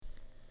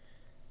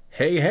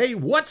Hey,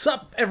 what's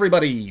up,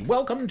 everybody?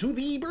 Welcome to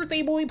the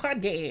Birthday Boy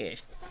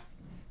Podcast.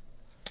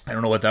 I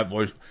don't know what that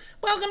voice...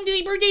 Welcome to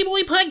the Birthday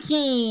Boy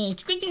Podcast.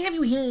 It's great to have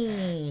you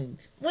here.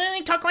 Well, I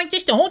talk like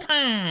this the whole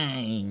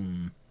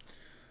time.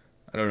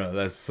 I don't know,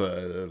 that's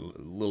a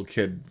little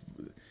kid...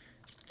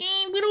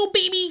 And little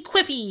baby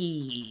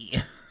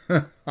Quiffy.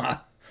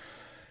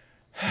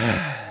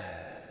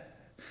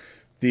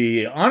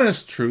 The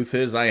honest truth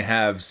is I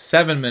have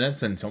 7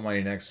 minutes until my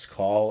next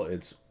call.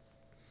 It's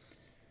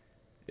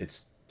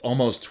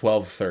almost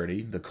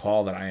 12:30. The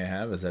call that I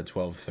have is at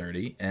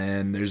 12:30,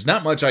 and there's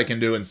not much I can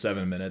do in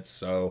 7 minutes,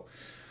 so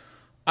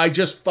I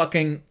just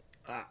I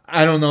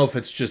don't know if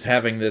it's just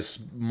having this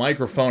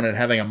microphone and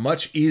having a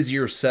much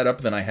easier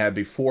setup than I had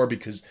before,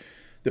 because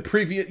the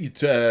previous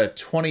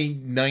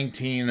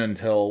 2019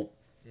 until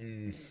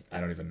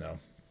I don't even know.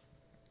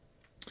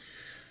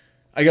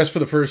 I guess for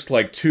the first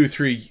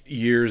 2-3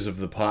 years of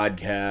the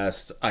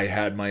podcast, I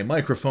had my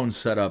microphone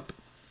set up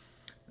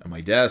at my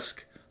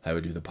desk. I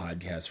would do the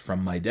podcast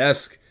from my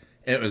desk.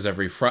 It was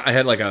every Friday. I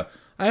had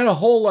a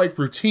whole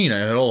routine. I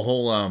had a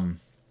whole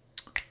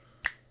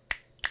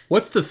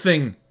what's the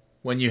thing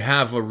when you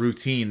have a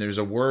routine? There's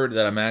a word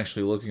that I'm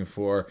actually looking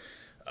for.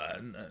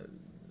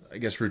 I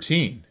guess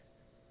routine.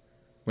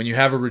 When you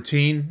have a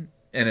routine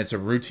and it's a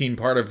routine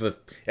part of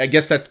I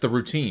guess that's the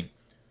routine.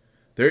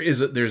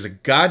 There's a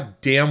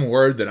goddamn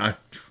word that I'm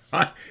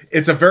trying.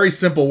 It's a very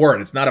simple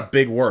word. It's not a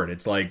big word.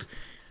 It's like,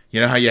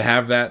 you know how you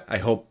have that? I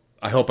hope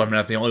I'm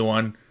not the only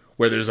one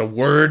where there's a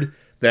word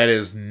that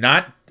is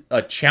not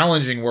a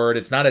challenging word.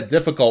 It's not a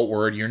difficult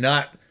word. You're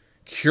not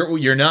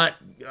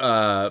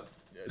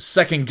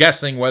second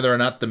guessing whether or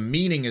not the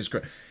meaning is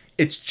correct.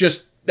 It's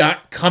just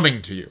not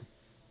coming to you.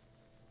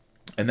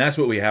 And that's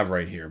what we have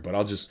right here. But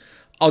I'll just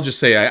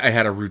say I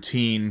had a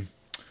routine.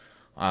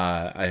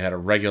 I had a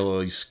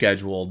regularly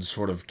scheduled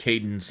sort of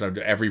cadence of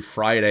every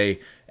Friday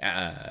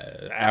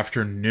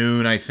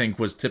afternoon. I think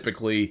was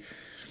typically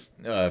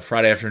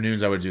Friday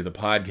afternoons. I would do the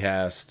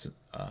podcast.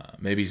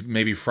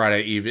 Maybe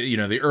Friday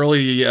evening. The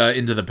early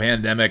into the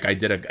pandemic, I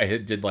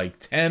did my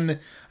 10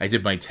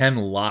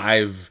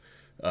 live.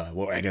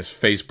 I guess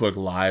Facebook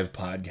live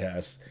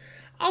podcasts.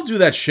 I'll do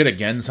that shit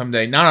again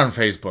someday. Not on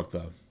Facebook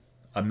though.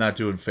 I'm not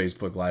doing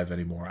Facebook live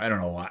anymore. I don't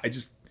know why.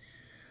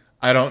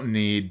 I don't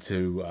need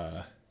to.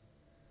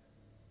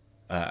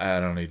 I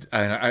don't need.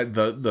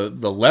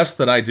 The less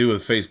that I do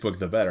with Facebook,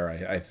 the better.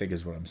 I think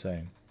is what I'm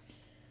saying.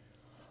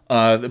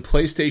 The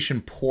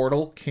PlayStation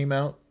Portal came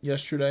out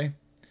yesterday.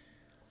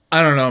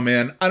 I don't know,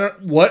 man. I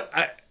don't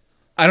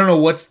know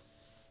what's.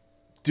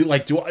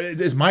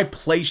 Is my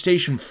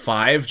PlayStation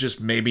 5 just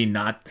maybe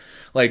not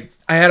I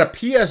had a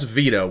PS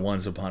Vita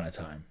once upon a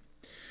time.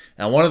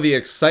 Now, one of the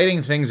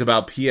exciting things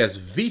about PS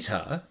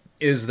Vita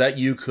is that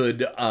you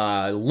could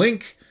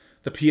link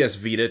the PS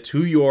Vita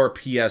to your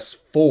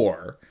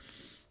PS4.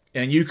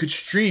 And you could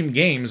stream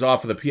games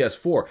off of the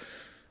PS4.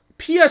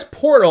 PS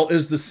Portal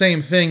is the same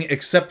thing,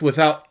 except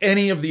without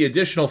any of the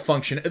additional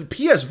function.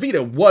 PS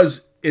Vita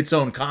was its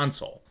own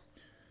console.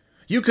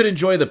 You could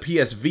enjoy the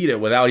PS Vita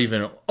without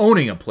even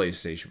owning a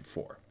PlayStation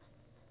 4.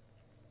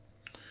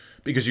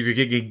 Because you could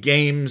get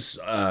games,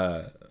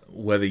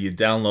 whether you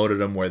downloaded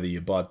them, whether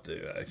you bought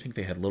I think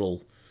they had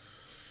little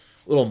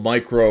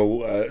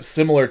micro,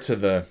 similar to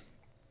the...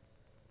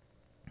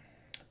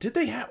 Did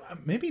they have...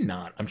 Maybe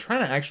not. I'm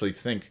trying to actually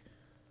think...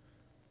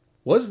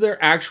 Was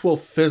there actual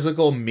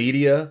physical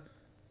media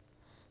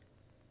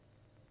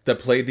that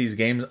played these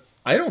games?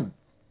 I don't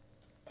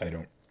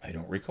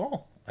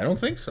recall. I don't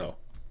think so.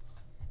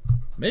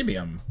 Maybe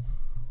I don't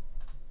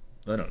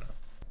know.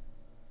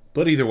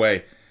 But either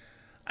way,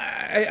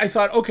 I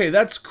thought, okay,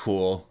 that's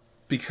cool,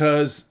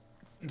 because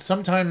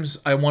sometimes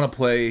I want to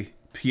play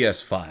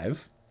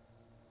PS5,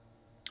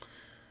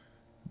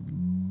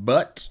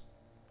 but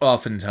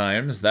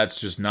oftentimes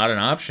that's just not an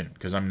option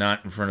because I'm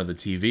not in front of the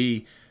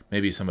TV.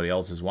 Maybe somebody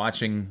else is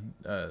watching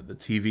the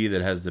TV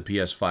that has the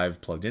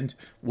PS5 plugged into.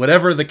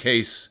 Whatever the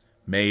case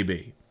may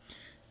be.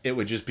 It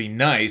would just be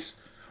nice.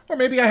 Or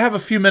maybe I have a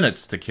few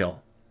minutes to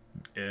kill.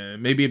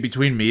 Maybe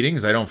between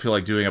meetings, I don't feel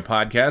like doing a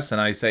podcast.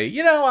 And I say,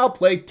 I'll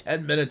play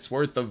 10 minutes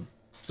worth of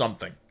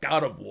something.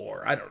 God of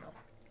War. I don't know.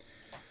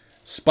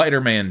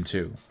 Spider-Man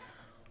 2.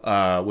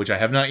 Which I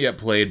have not yet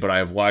played, but I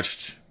have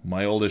watched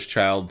my oldest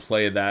child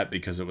play that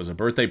because it was a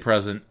birthday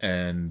present.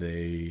 And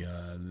they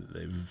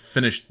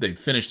finished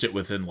it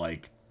within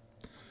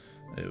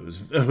it was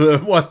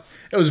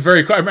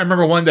very quick. I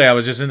remember one day I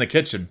was just in the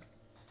kitchen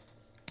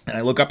and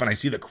I look up and I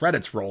see the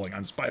credits rolling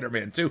on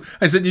Spider-Man 2.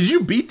 I said, "Did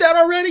you beat that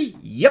already?"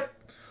 "Yep."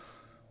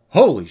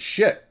 Holy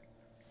shit.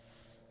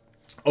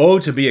 Oh,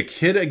 to be a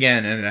kid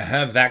again and to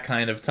have that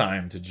kind of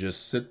time to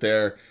just sit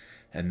there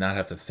and not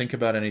have to think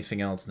about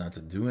anything else, not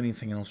to do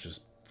anything else,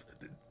 just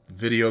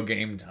video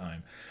game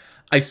time.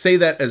 I say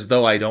that as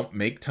though I don't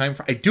make time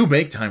I do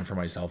make time for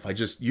myself.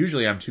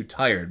 Usually I'm too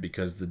tired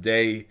because the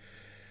day,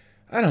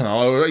 I don't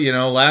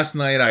know, last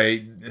night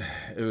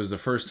it was the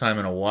first time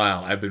in a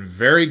while. I've been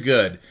very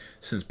good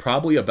since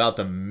probably about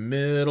the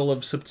middle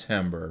of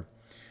September.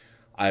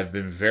 I've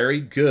been very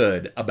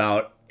good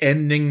about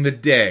ending the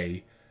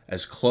day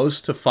as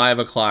close to 5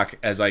 o'clock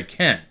as I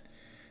can.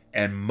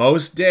 And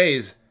most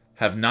days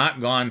have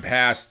not gone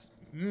past,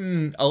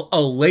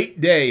 a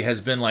late day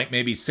has been like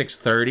maybe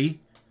 6:30,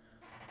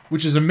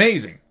 which is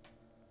amazing.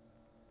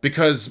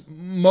 Because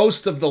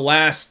most of the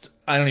last,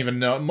 I don't even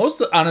know,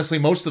 most of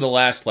the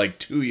last like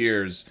 2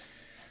 years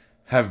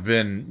have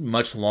been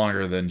much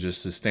longer than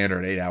just a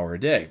standard 8-hour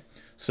day.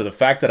 So the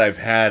fact that I've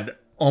had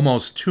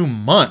almost 2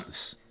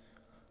 months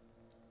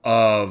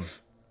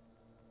of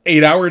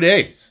 8-hour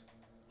days,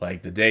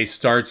 like the day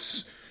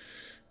starts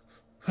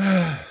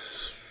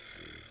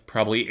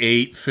probably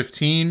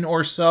 8:15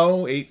 or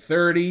so,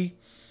 8:30,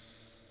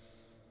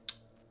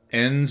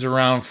 ends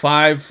around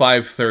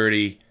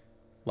 5:30.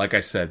 Like I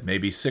said,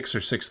 maybe 6 or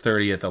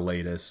 6:30 at the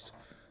latest.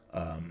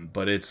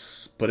 But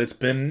it's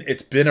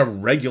been a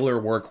regular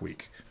work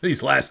week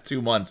these last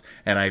 2 months,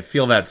 and I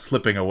feel that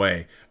slipping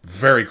away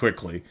very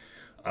quickly.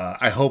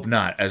 I hope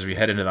not as we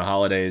head into the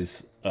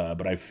holidays,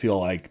 but I feel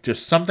like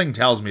just something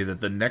tells me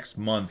that the next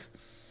month,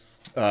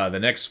 the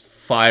next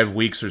 5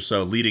 weeks or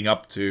so leading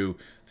up to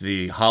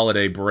the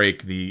holiday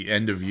break, the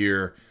end of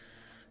year,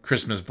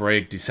 Christmas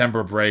break,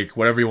 December break,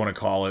 whatever you want to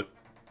call it,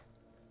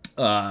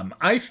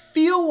 I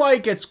feel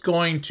like it's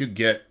going to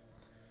get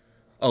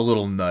a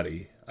little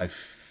nutty.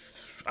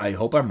 I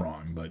hope I'm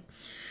wrong, but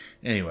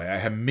anyway, I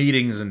had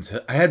meetings until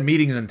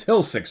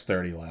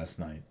 6:30 last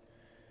night,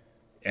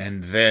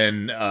 and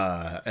then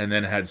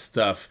had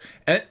stuff.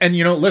 And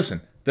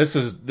listen, this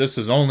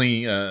is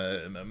only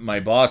my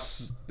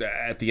boss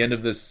at the end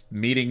of this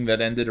meeting that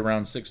ended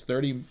around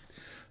 6:30.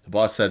 The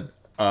boss said,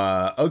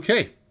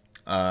 "Okay,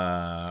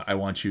 I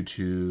want you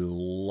to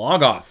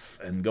log off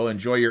and go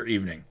enjoy your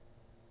evening."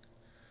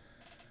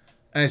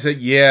 And I said,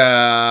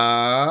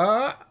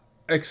 "Yeah,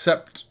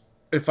 except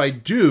if I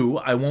do,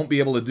 I won't be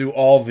able to do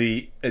all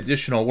the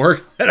additional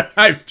work that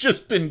I've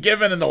just been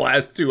given in the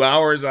last 2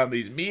 hours on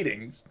these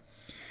meetings.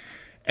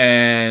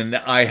 And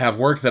I have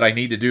work that I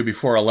need to do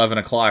before 11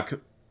 o'clock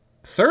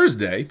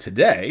Thursday,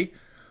 today.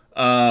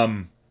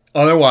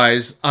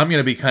 Otherwise, I'm going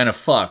to be kind of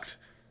fucked."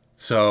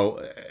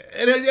 So,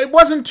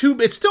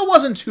 it still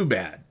wasn't too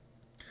bad.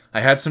 I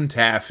had some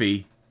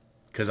taffy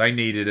because I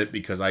needed it,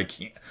 because I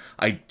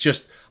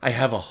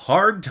have a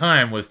hard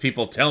time with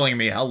people telling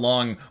me how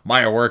long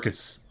my work is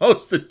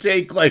supposed to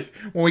take. Like,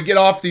 when we get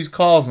off these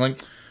calls, I'm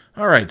like,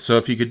 all right, so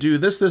if you could do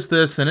this,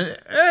 and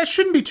it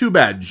shouldn't be too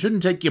bad. It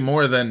shouldn't take you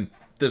more than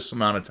this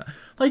amount of time.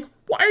 Like,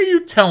 why are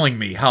you telling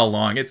me how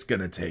long it's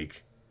going to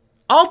take?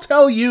 I'll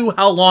tell you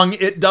how long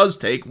it does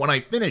take when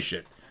I finish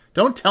it.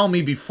 Don't tell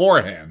me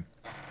beforehand.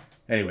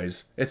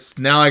 Anyways,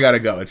 now I gotta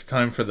go. It's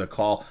time for the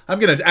call. I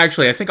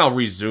think I'll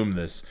resume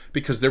this,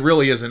 because there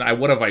really isn't,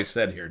 what have I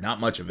said here? Not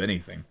much of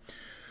anything.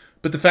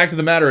 But the fact of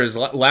the matter is,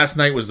 last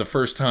night was the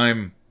first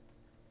time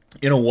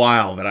in a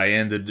while that I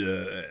ended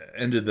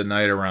the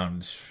night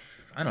around,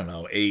 I don't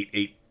know,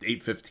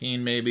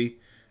 8:15 maybe,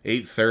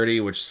 8:30,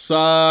 which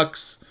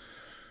sucks.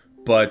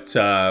 But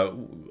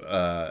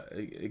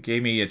it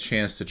gave me a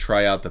chance to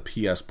try out the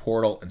PS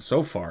Portal, and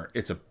so far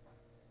it's a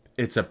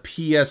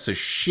PS of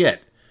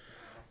shit.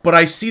 But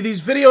I see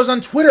these videos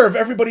on Twitter of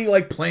everybody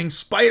like playing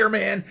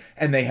Spider-Man,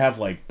 and they have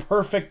like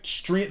perfect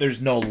stream. There's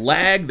no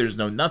lag. There's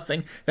no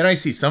nothing. Then I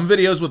see some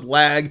videos with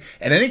lag,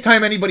 and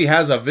anytime anybody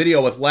has a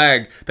video with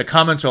lag, the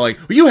comments are like,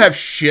 well, "You have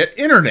shit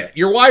internet.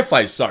 Your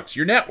Wi-Fi sucks.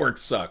 Your network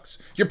sucks.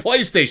 Your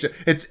PlayStation."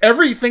 It's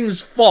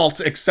everything's fault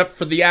except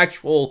for the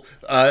actual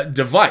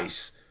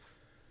device.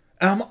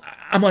 And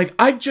I'm like,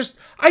 I just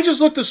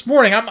looked this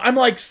morning. I'm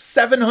like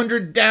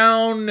 700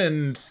 down,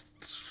 and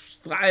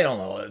I don't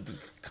know,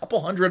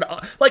 couple hundred.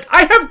 Like,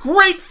 I have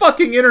great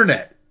fucking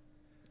internet.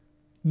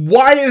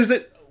 Why is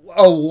it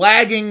a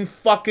lagging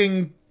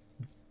fucking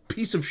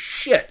piece of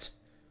shit?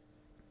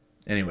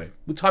 Anyway,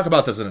 we'll talk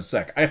about this in a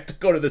sec. I have to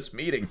go to this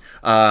meeting.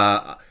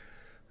 I'll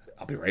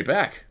be right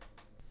back.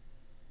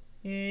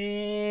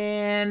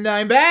 And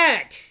I'm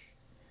back.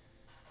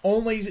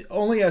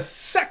 Only a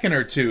second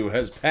or two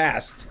has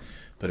passed,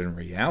 but in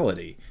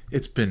reality,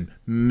 it's been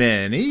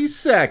many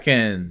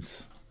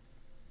seconds.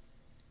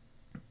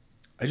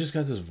 I just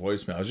got this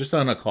voicemail. I was just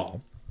on a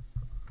call.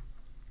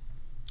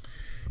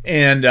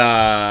 And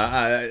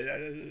I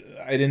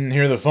didn't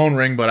hear the phone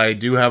ring, but I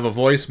do have a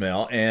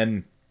voicemail.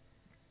 And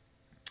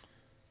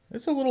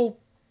it's a little...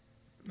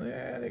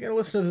 I gotta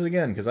listen to this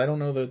again, because I don't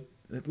know the...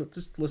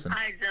 Just listen.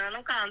 Hi, John.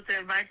 I'm calling to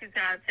invite you to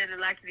our Teddy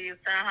Lucky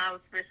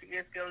Townhouse special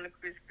guest Governor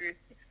Chris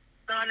Christie.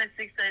 Starting at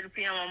 6:30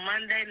 p.m. on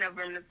Monday,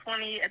 November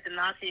 20th at the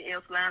Nazi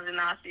Elks Lounge in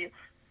Nazi.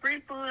 Free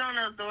food on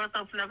those doors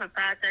open up at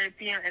 5:30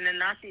 p.m. and the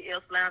Nazi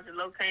Elks Lounge is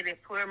located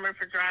at Port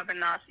Murphy Drive in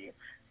Nazi.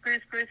 Chris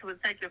will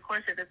take your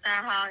question at the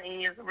town hall, and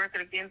he has a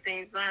record of getting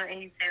things done, and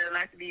he said it'd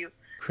like to you.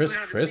 Chris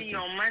We're Christie. See you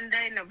on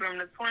Monday,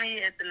 November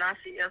 20th at the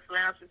Nazi Elks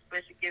Lounge with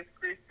special guest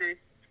Chris Christie.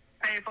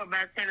 Paid for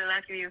by Teddy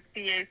Lucky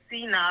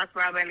PAC, now it's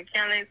brought by the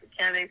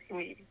candidates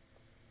committee.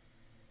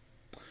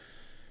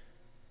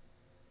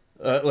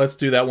 Let's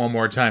do that one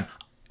more time.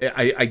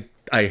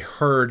 I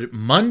heard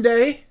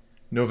Monday,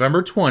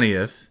 November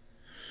 20th.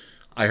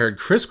 I heard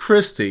Chris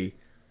Christie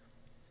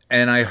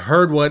and I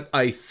heard what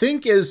I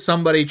think is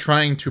somebody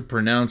trying to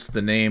pronounce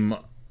the name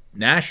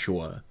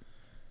Nashua.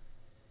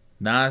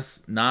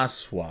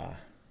 Naswa.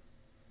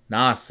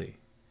 Nazi.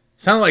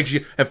 Sounded like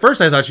she... At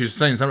first I thought she was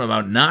saying something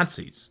about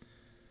Nazis.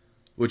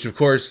 Which, of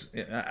course...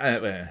 Hi,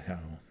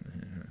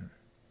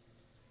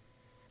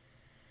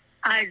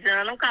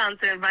 John. I'm calling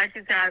to invite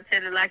you to our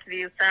Teddy Like It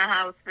Is Town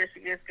Hall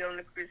special guest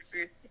Governor Chris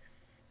Christie.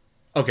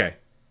 Okay.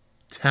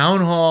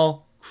 Town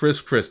Hall,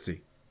 Chris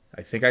Christie.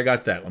 I think I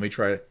got that. Let me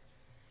try it.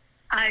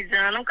 Hi,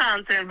 John. I'm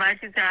calling to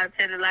invite you to our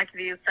Teddy Like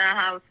It Is Town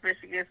Hall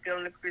special guest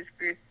Governor Chris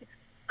Christie.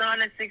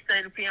 Starting at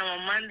 6:30 p.m.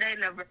 on Monday,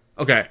 November...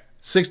 Okay.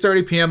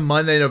 6:30 p.m.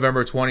 Monday,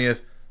 November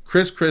 20th.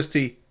 Chris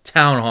Christie,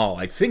 Town Hall.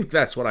 I think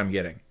that's what I'm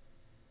getting.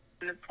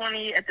 The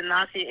 20 at the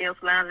Nasia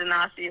Elks Lounge in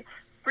Nasia.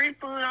 Free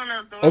food on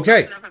the door.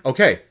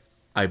 Okay.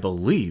 I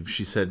believe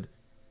she said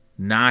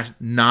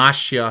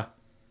Nasha.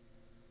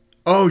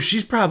 Oh,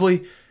 she's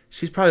probably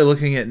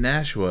looking at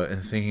Nashua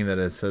and thinking that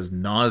it says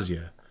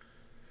nausea.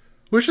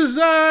 Which is,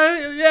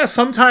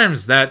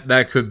 sometimes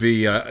that could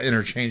be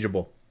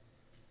interchangeable.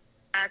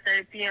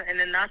 5:30 p.m. in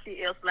the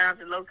Nasia Elks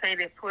Lounge is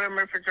located at Port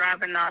Murphy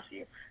Drive in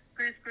Nasia.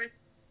 Chris Christie.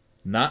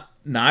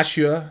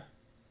 Nashua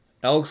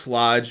Elks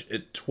Lodge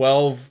at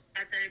 12. 5:30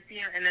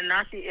 p.m. in the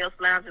Nasia Elks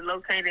Lounge is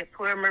located at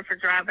Port Murphy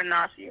Drive in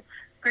Nasia.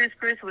 Chris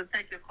will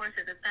take your course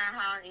at the town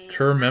hall.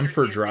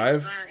 Kerr-Memphis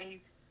Drive?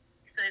 6:30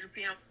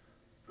 p.m.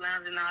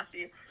 Lounge in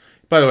Nasia.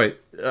 By the way,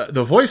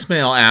 the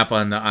voicemail app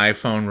on the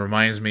iPhone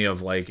reminds me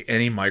of like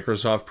any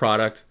Microsoft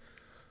product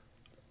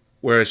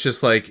where it's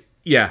just like,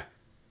 yeah,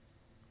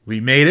 we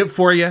made it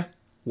for you.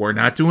 We're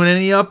not doing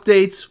any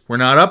updates. We're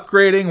not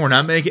upgrading. We're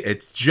not making...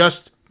 It's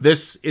just,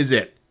 this is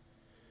it.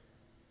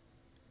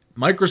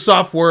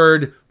 Microsoft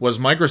Word was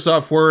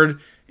Microsoft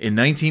Word in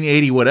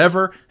 1980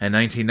 whatever and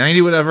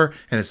 1990 whatever,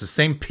 and it's the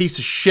same piece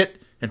of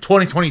shit in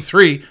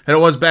 2023 that it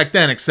was back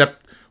then,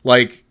 except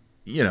like,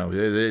 you know,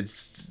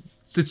 it's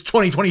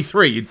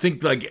 2023. You'd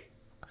think like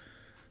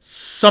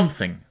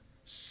something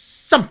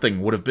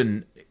would have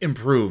been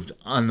improved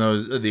on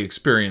the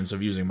experience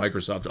of using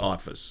Microsoft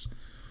Office.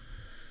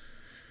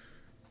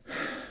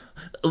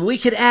 We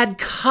could add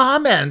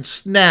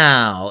comments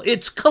now.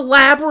 It's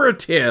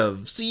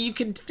collaborative, so you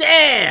can...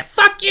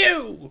 fuck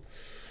you!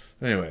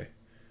 Anyway,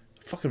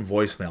 fucking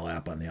voicemail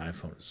app on the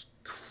iPhone is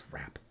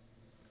crap.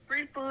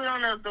 Free food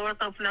on those doors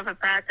open up at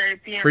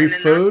 5:30 p.m. Free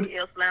food? The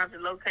Elks Lounge is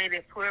located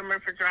at Port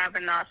Murphy Drive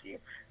in Nasia.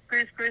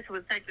 Chris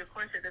will take your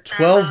course at the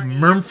 12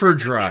 Murphy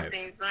Drive.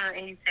 And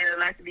he said,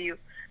 like to you.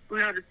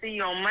 We hope to see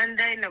you on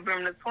Monday,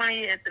 November the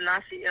 20th at the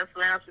Nasia Elks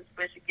Lounge with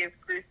special guest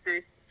Chris.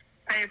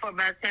 Paid for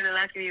by Teddy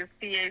Like It Is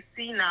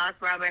PAC, now it's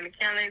brought by the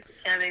candidates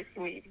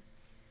committee.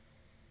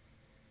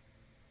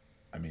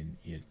 I mean,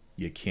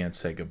 you can't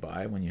say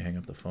goodbye when you hang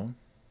up the phone?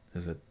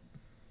 Is it...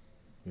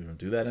 We don't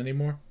do that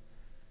anymore?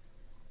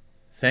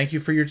 Thank you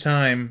for your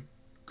time.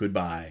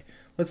 Goodbye.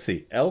 Let's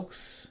see.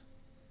 Elks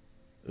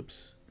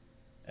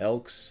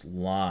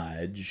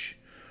Lodge.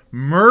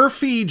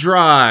 Murphy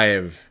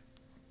Drive.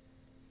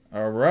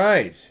 All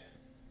right.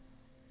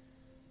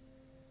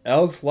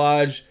 Elks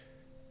Lodge.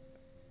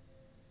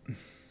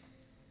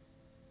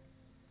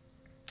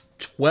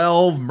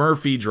 12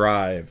 Murphy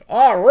Drive.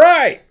 All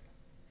right.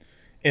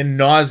 In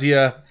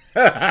Nausea.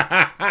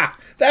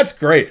 That's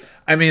great.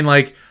 I mean,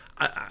 like,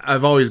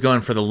 I've always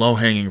gone for the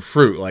low-hanging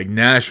fruit. Like,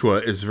 Nashua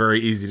is very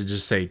easy to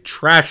just say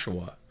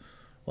Trashua.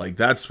 Like,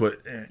 that's what,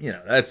 you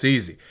know, that's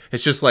easy.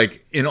 It's just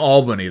like in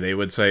Albany, they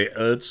would say,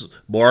 it's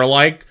more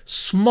like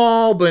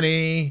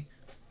Smallbany.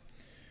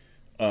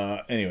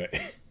 Anyway.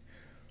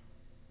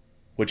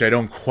 Which I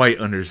don't quite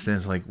understand.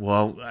 It's like,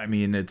 well, I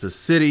mean, it's a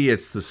city.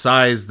 It's the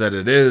size that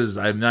it is.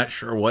 I'm not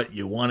sure what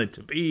you want it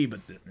to be, but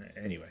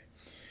anyway.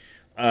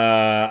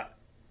 Yeah,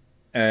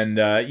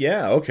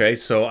 okay.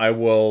 So I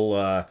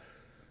will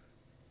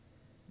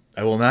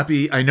not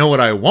be... I know what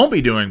I won't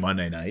be doing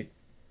Monday night.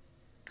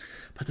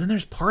 But then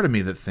there's part of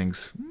me that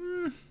thinks,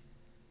 I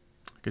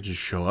could just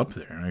show up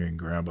there and I can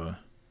grab a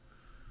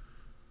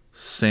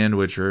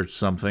sandwich or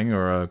something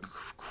or a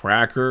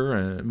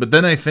cracker. But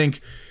then I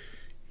think,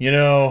 you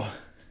know...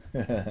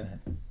 you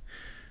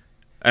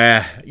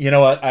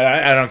know what?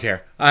 I don't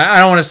care. I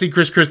don't want to see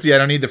Chris Christie. I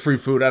don't need the free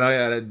food.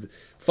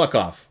 Fuck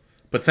off.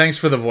 But thanks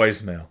for the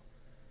voicemail.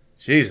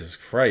 Jesus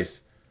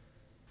Christ.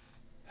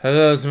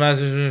 Hello,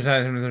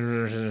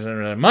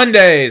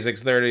 Monday,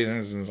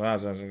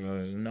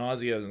 6:30.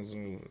 Nausea.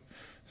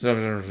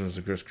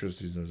 Chris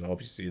Christie. I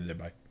hope you see you there.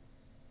 Bye.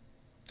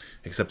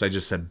 Except I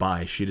just said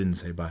bye. She didn't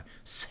say bye.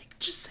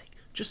 Just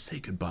say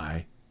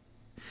goodbye.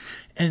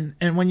 And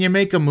when you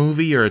make a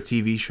movie or a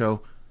TV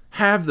show,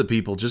 have the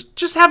people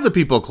just have the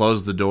people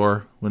close the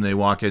door when they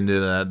walk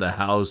into the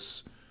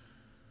house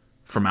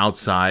from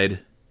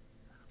outside.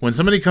 When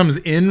somebody comes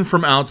in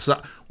from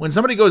outside, when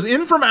somebody goes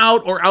in from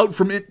out or out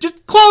from in,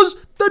 just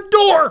close the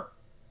door.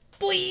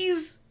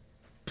 Please.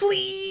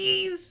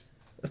 Please.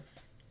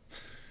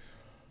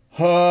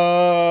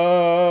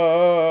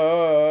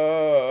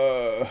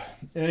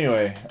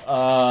 Anyway,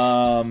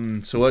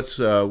 So let's.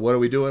 What are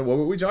we doing? What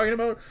were we talking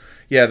about?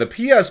 Yeah, the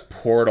PS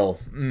Portal.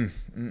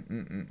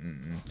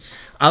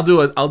 I'll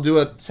do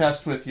a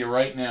test with you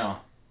right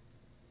now.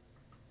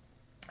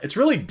 It's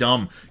really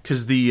dumb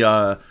because the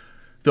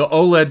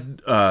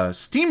OLED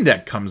Steam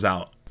Deck comes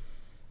out.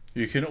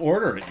 You can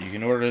order it. You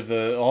can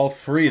order all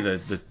three,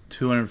 the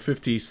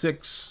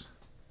 256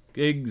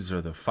 gigs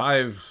or the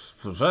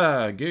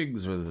 5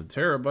 gigs or the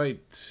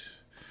terabyte.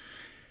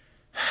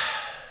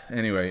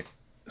 Anyway,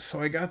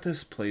 so I got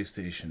this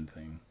PlayStation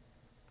thing.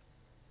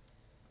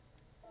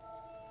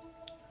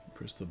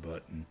 Press the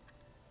button.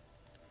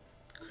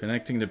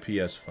 Connecting to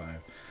PS5.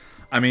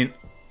 I mean,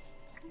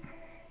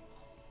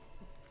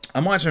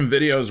 I'm watching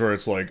videos where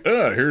it's like,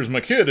 here's my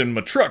kid in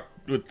my truck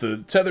with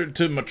the tethered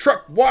to my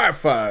truck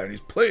Wi-Fi, and he's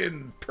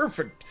playing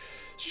perfect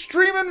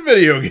streaming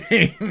video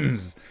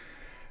games.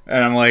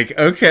 And I'm like,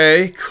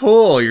 okay,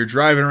 cool. You're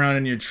driving around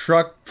in your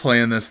truck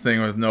playing this thing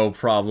with no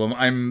problem.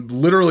 I'm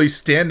literally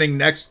standing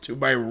next to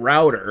my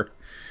router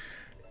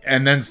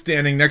and then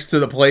standing next to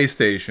the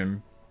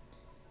PlayStation.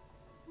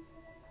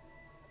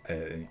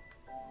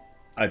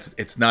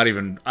 It's not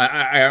even...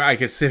 I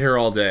could sit here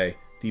all day.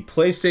 The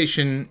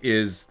PlayStation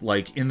is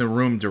like in the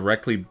room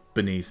directly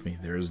beneath me.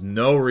 There is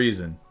no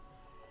reason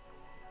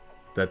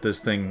that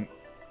this thing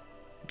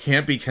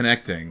can't be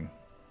connecting.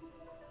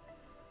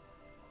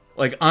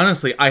 Like,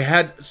 honestly,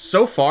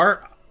 so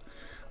far,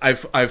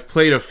 I've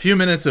played a few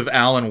minutes of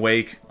Alan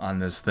Wake on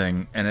this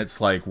thing, and it's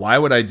like, why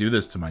would I do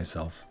this to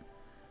myself?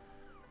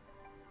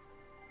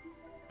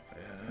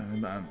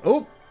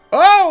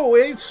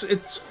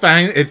 It's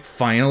fine. It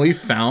finally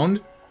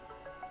found.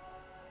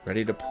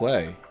 Ready to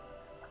play.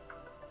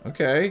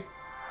 Okay.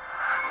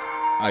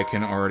 I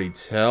can already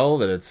tell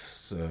that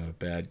it's a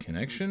bad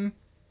connection.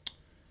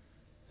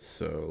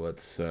 So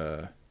let's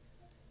see.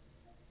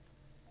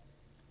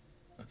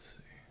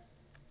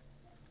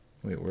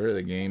 Wait, where do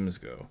the games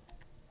go?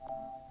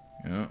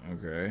 Yeah,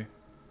 okay.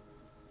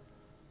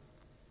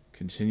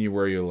 Continue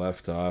where you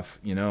left off.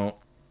 You know,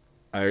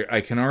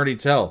 I can already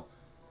tell.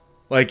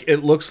 Like,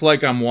 it looks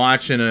like I'm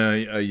watching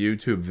a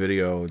YouTube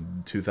video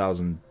in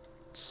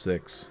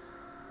 2006.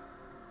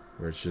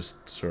 Where it's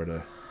just sort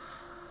of...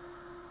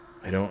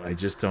 I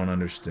just don't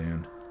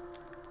understand.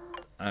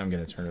 I'm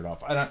going to turn it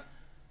off.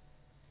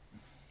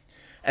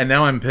 And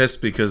now I'm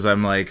pissed because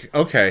I'm like,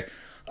 okay,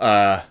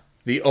 the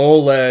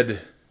OLED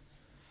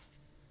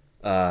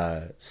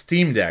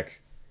Steam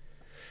Deck,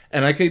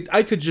 and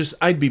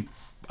I'd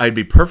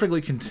be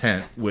perfectly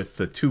content with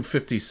the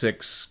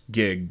 256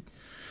 gig.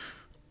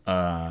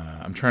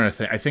 I'm trying to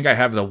think. I think I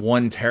have the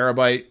 1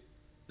 terabyte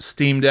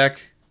Steam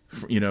Deck.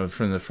 You know,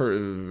 from the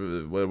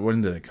first. When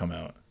did it come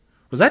out?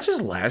 Was that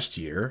just last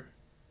year?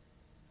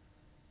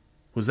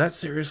 Was that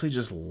seriously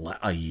just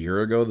a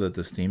year ago that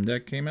the Steam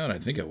Deck came out? I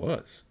think it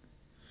was.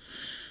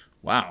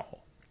 Wow.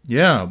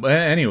 Yeah, but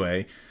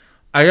anyway,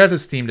 I got the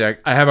Steam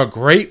Deck. I have a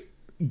great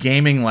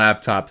gaming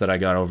laptop that I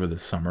got over the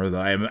summer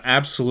that I am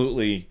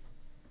absolutely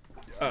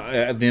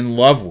in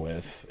love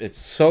with. It's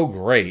so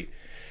great.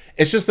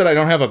 It's just that I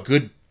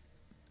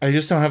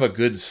just don't have a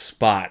good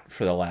spot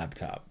for the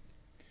laptop.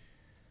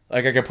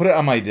 Like, I could put it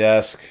on my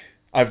desk.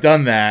 I've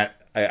done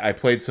that. I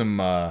played some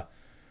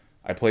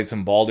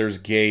Baldur's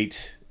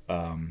Gate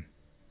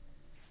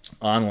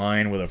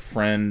online with a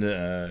friend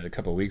a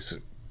couple weeks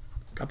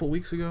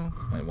ago,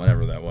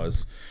 whenever that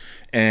was,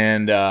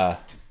 and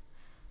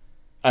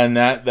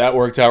that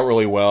worked out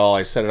really well.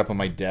 I set it up on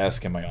my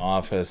desk in my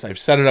office. I've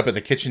set it up at the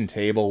kitchen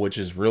table, which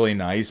is really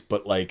nice,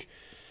 but like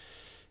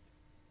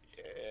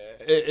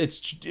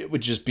it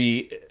would just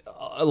be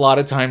a lot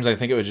of times. I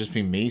think it would just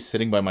be me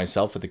sitting by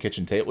myself at the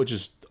kitchen table, which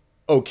is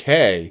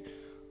okay,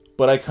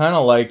 but I kind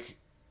of like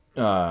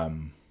I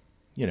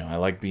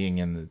like being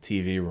in the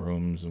TV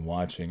rooms and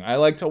watching. I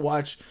like to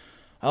watch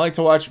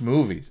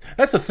movies.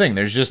 That's the thing.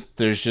 There's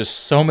just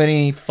so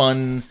many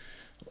fun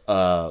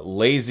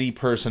lazy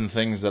person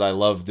things that I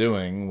love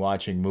doing: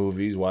 watching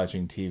movies,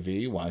 watching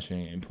TV,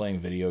 watching and playing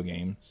video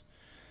games.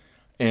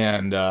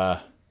 And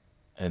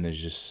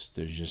there's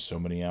just so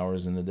many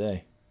hours in the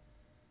day.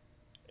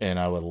 And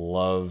I would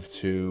love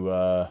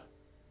to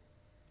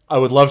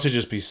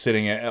just be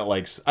sitting at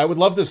like, I would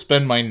love to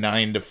spend my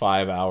 9 to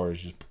 5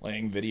 hours just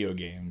playing video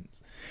games.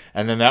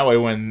 And then that way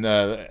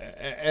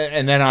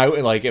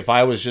if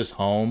I was just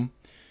home,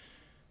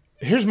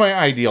 here's my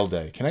ideal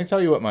day. Can I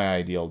tell you what my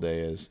ideal day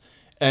is?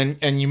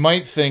 And you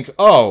might think,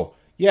 oh,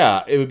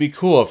 yeah, it would be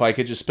cool if I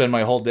could just spend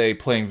my whole day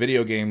playing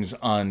video games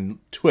on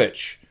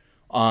Twitch,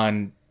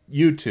 on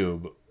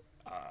YouTube,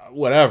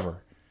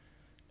 whatever.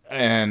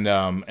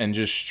 And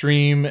just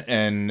stream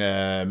and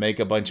make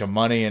a bunch of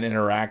money and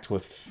interact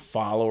with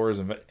followers.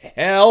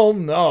 Hell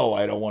no,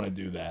 I don't want to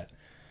do that.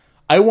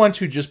 I want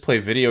to just play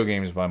video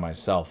games by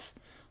myself.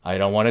 I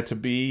don't want it to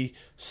be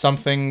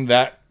something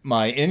that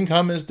my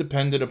income is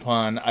dependent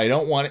upon. I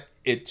don't want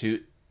it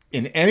to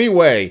in any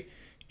way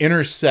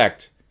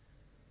intersect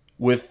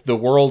with the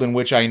world in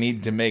which I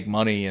need to make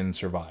money and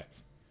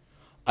survive.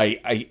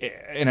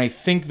 I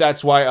think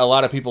that's why a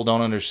lot of people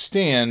don't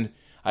understand.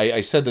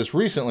 I said this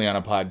recently on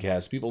a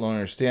podcast. People don't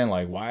understand,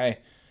 like, why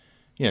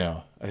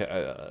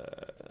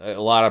a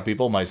lot of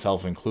people,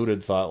 myself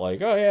included, thought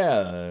like, oh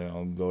yeah,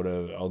 I'll go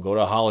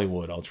to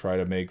Hollywood. I'll try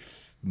to make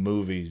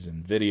movies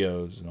and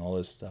videos and all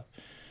this stuff.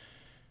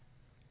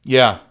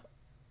 Yeah,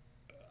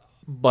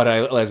 but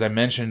as I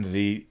mentioned,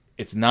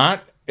 it's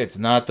not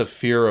the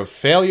fear of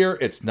failure.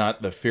 It's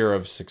not the fear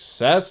of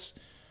success.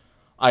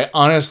 I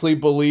honestly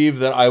believe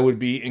that I would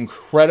be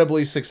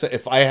incredibly successful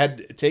if I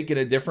had taken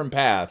a different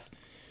path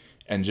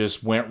and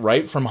just went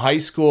right from high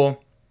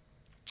school.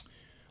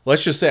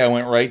 Let's just say I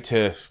went right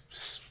to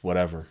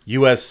whatever,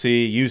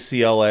 USC,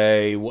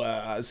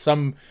 UCLA,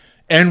 some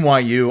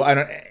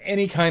NYU,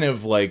 any kind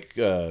of like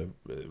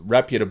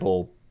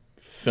reputable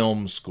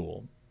film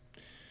school.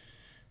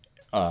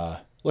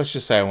 Let's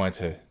just say I went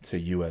to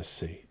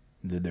USC,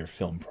 did their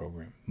film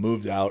program,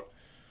 moved out.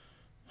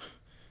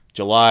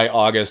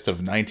 August of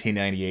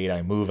 1998,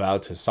 I move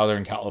out to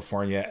Southern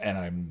California, and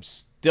I'm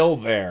still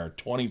there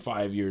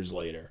 25 years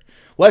later.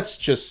 Let's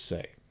just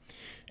say.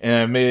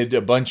 And I've made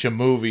a bunch of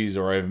movies,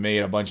 or I've made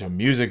a bunch of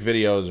music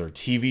videos or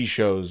TV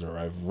shows, or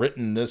I've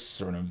written this,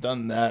 or I've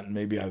done that, and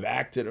maybe I've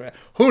acted.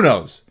 Who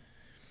knows?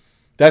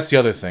 That's the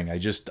other thing. I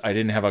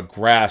didn't have a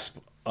grasp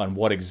on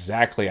what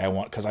exactly I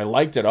want, because I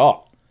liked it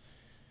all.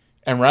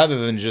 And rather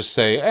than just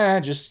say,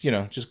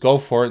 just go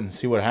for it and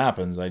see what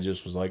happens, I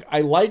just was like, I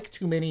like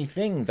too many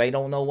things. I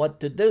don't know what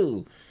to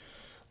do.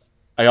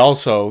 I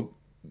also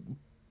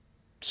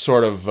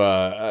sort of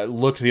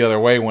looked the other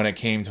way when it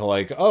came to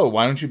like, oh,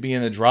 why don't you be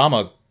in the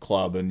drama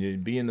club and you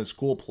be in the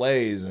school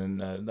plays and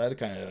that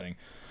kind of thing.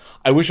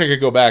 I wish I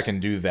could go back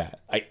and do that.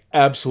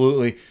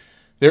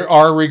 There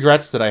are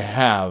regrets that I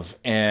have,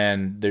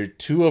 and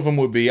two of them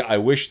would be, I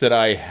wish that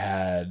I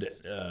had...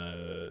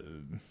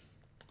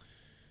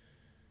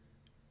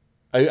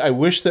 I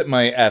wish that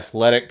my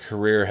athletic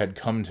career had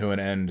come to an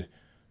end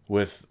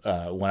with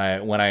when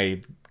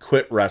I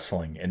quit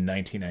wrestling in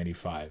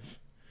 1995.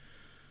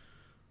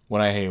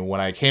 When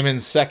I came in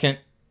second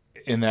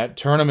in that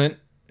tournament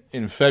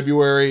in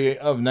February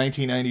of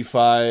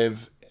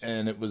 1995,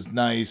 and it was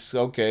nice.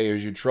 Okay,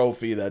 here's your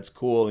trophy. That's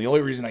cool. The only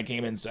reason I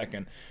came in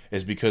second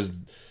is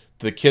because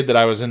the kid that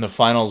I was in the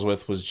finals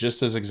with was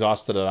just as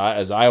exhausted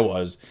as I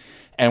was.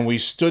 And we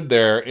stood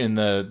there in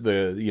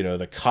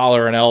the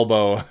collar and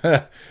elbow.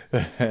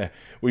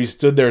 We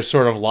stood there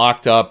sort of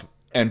locked up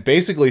and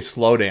basically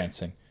slow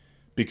dancing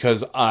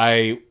because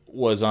I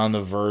was on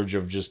the verge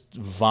of just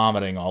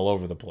vomiting all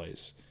over the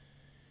place.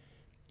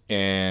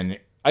 And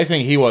I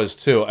think he was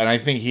too. And I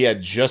think he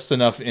had just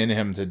enough in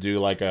him to do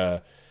like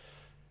it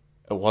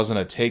wasn't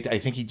a take. I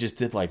think he just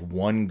did like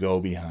one go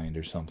behind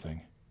or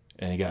something.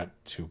 And he got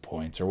 2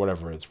 points or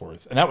whatever it's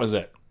worth. And that was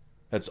it.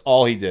 That's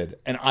all he did.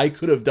 And I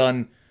could have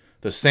done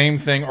the same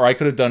thing, or I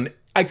could have done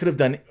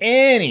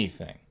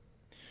anything.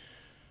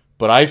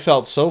 But I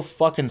felt so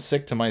fucking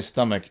sick to my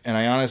stomach, and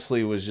I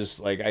honestly was just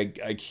like,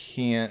 I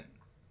can't.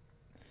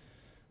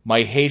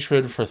 My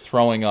hatred for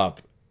throwing up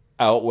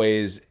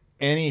outweighs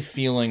any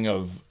feeling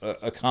of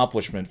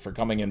accomplishment for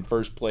coming in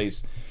first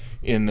place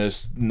in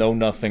this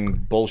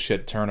know-nothing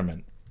bullshit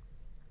tournament.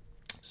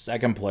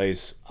 Second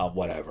place,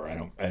 whatever. I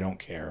don't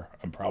care.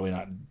 I'm probably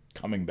not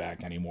coming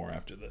back anymore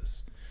after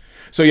this.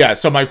 So yeah,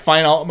 so my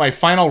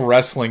final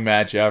wrestling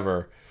match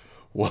ever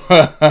was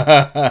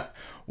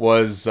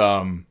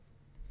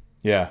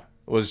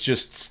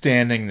just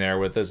standing there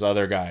with this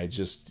other guy,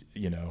 just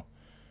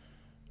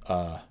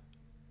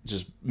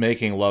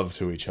making love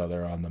to each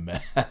other on the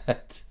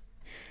mat,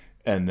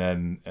 and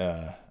then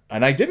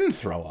and I didn't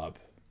throw up.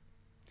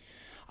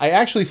 I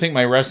actually think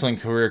my wrestling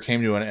career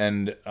came to an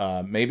end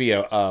maybe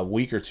a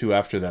week or two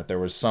after that.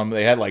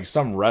 They had like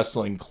some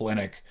wrestling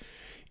clinic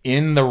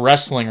in the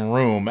wrestling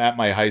room at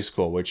my high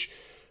school, which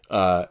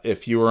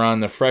if you were on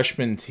the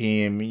freshman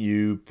team,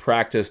 you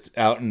practiced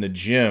out in the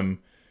gym.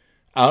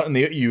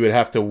 You would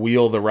have to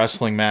wheel the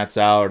wrestling mats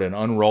out and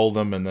unroll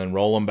them and then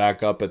roll them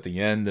back up at the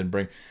end and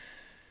bring...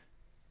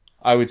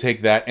 I would take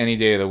that any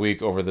day of the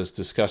week over this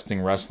disgusting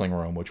wrestling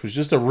room, which was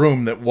just a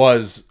room that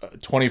was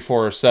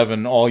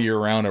 24/7 all year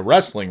round, a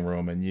wrestling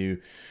room, and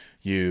you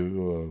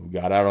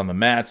got out on the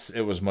mats.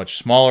 It was much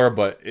smaller,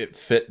 but it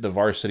fit the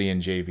varsity and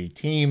JV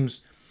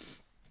teams.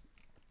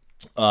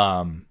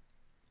 And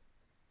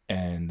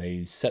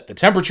they set the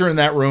temperature in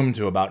that room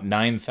to about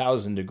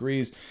 9,000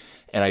 degrees.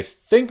 And I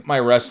think my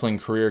wrestling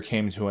career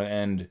came to an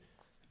end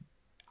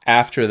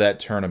after that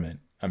tournament.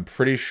 I'm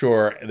pretty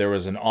sure there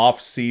was an off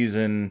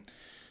season.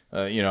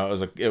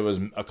 It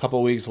was a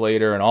couple weeks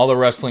later, and all the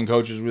wrestling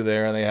coaches were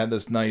there, and they had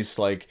this nice,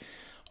 like,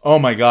 oh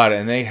my God,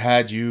 and they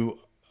had you.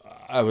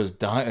 I was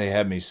dying. They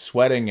had me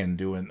sweating and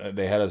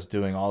they had us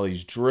doing all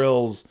these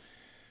drills,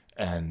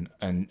 and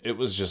it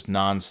was just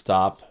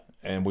nonstop,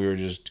 and we were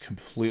just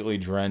completely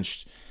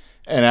drenched.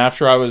 And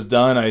after I was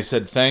done, I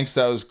said, thanks,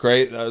 that was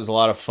great, that was a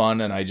lot of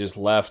fun, and I just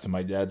left. And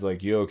my dad's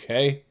like, you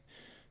okay?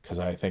 Because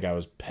I think I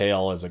was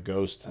pale as a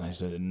ghost, and I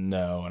said,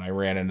 no, and I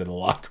ran into the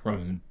locker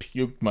room and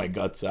puked my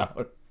guts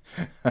out.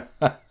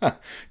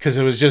 Because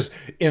it was just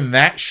in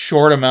that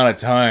short amount of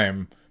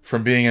time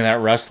from being in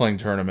that wrestling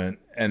tournament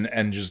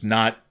and just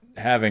not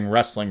having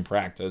wrestling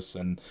practice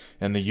and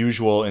the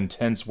usual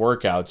intense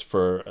workouts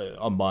for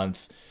a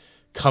month,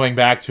 coming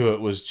back to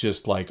it was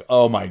just like,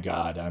 oh my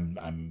God,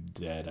 I'm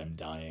dead. I'm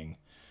dying.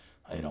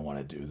 I don't want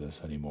to do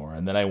this anymore.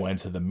 And then I went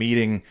to the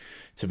meeting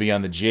to be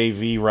on the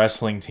JV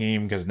wrestling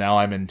team because now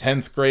I'm in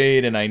 10th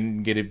grade and I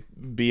get to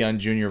be on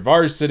junior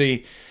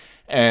varsity.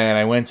 And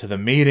I went to the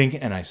meeting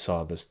and I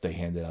saw this. They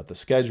handed out the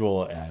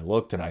schedule and I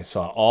looked and I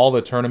saw all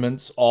the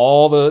tournaments,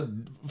 all the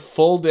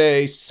full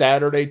day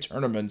Saturday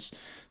tournaments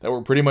that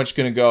were pretty much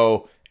going to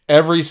go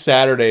every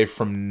Saturday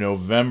from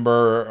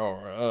November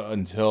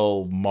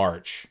until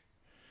March.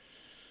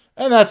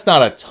 And that's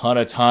not a ton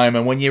of time.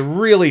 And when you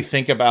really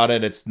think about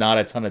it, it's not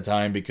a ton of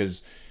time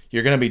because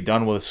you're going to be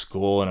done with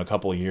school in a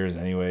couple of years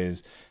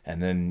anyways.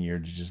 And then you're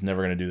just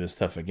never going to do this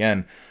stuff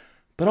again.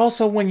 But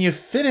also when you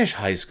finish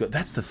high school,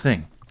 that's the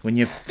thing. When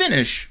you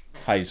finish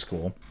high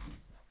school,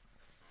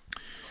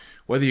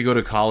 whether you go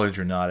to college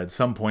or not, at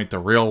some point the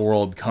real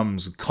world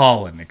comes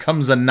calling. It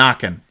comes a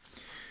knocking.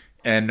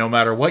 And no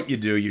matter what you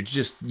do, you're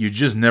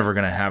just never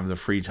going to have the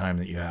free time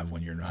that you have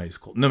when you're in high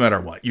school. No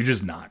matter what. You're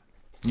just not.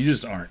 You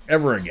just aren't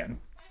ever again.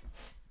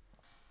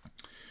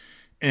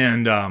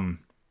 And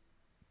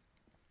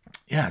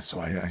yeah,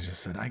 so I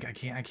just said I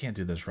can't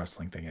do this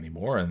wrestling thing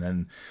anymore. And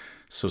then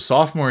so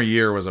sophomore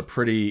year was a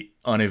pretty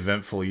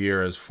uneventful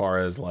year as far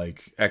as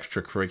like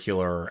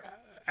extracurricular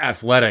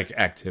athletic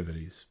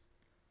activities.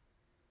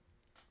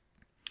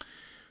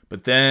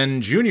 But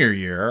then junior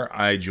year,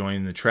 I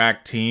joined the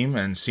track team,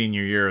 and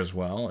senior year as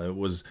well. It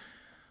was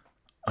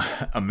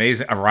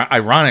amazing.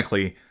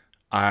 Ironically,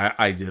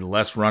 I did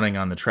less running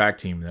on the track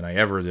team than I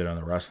ever did on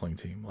the wrestling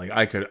team. Like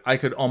I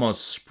could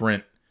almost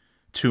sprint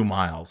 2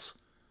 miles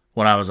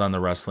when I was on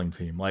the wrestling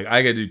team. Like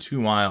I could do 2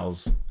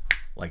 miles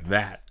like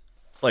that,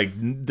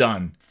 like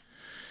done.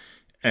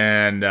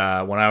 And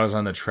when I was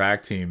on the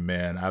track team,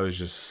 man, I was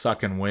just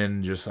sucking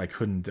wind.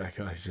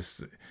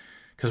 Because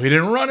we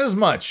didn't run as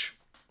much.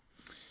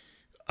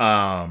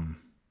 And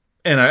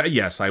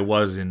yes, I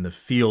was in the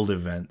field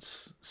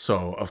events.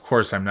 So of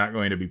course I'm not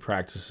going to be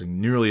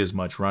practicing nearly as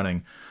much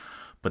running.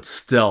 But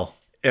still,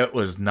 it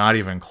was not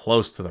even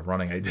close to the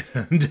running I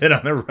did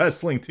on the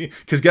wrestling team.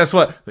 Because guess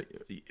what?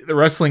 The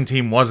wrestling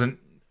team wasn't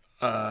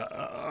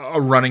a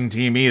running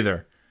team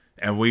either.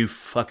 And we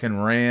fucking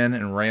ran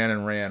and ran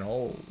and ran.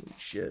 Holy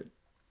shit.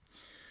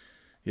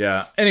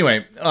 Yeah.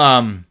 Anyway,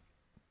 and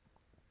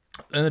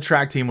the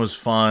track team was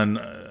fun.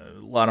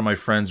 A lot of my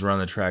friends were on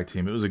the track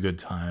team. It was a good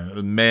time. It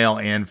was male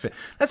and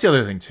that's the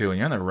other thing too. When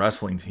you're on the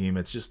wrestling team,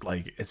 it's just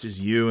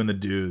you and the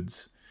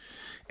dudes.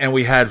 And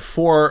we had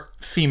 4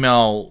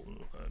 female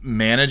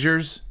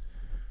managers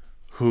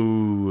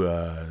who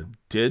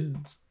did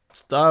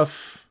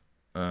stuff,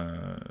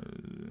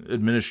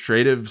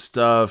 administrative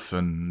stuff,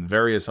 and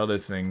various other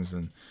things,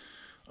 and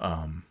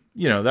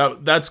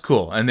that's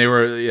cool. And they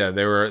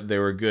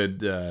were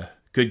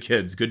good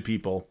kids, good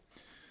people.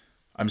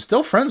 I'm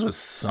still friends with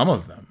some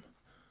of them.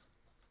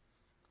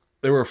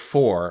 There were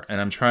 4, and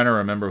I'm trying to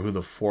remember who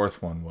the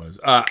 4th one was.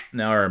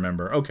 Now I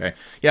remember. Okay,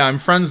 yeah, I'm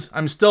friends.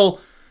 I'm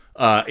still.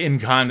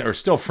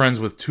 Still friends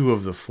with 2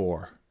 of the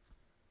 4,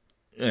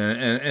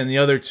 and the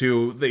other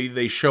 2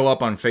 they show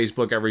up on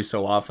Facebook every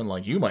so often,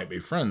 like you might be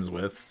friends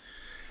with,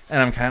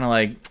 and I'm kind of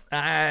like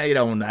I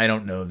don't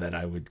know that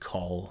I would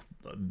call,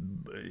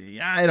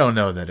 I don't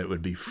know that it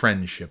would be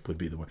friendship would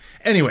be the word.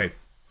 Anyway,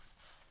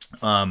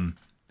 so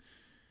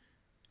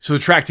the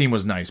track team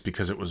was nice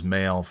because it was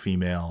male,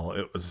 female.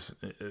 It was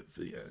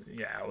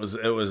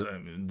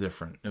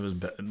different. It was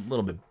a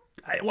little bit.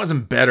 It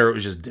wasn't better. It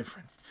was just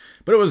different.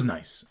 But it was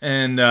nice.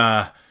 And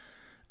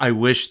I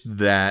wished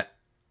that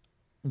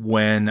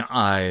when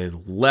I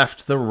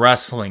left the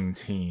wrestling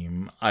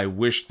team, I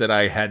wished that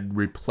I had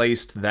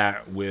replaced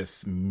that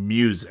with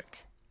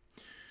music.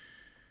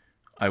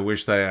 I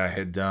wish that I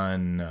had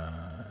done,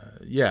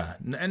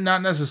 and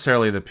not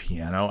necessarily the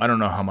piano. I don't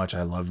know how much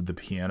I loved the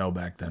piano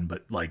back then,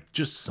 but like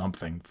just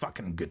something,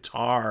 fucking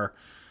guitar.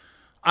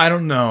 I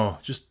don't know.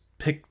 Just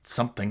pick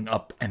something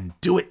up and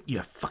do it,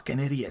 you fucking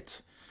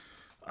idiot.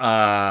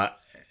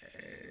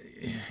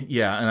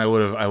 Yeah, and I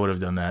would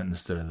have done that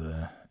instead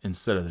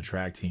of the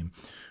track team,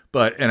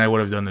 and I would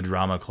have done the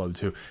drama club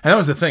too. And that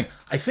was the thing.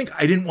 I think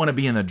I didn't want to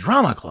be in the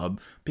drama club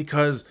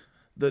because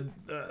the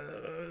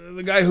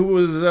guy who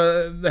was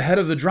the head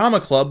of the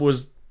drama club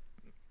was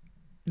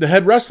the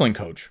head wrestling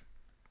coach.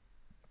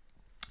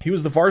 He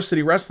was the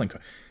varsity wrestling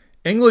coach,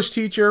 English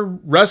teacher,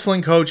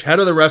 wrestling coach,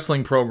 head of the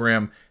wrestling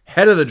program,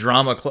 head of the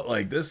drama club.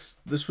 Like this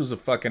was a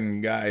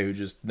fucking guy who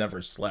just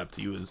never slept.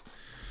 He was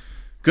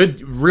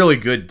good, really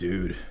good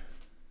dude.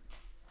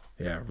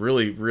 Yeah,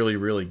 really, really,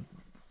 really,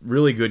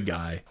 really good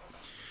guy.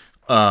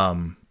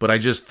 But I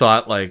just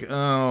thought like,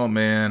 oh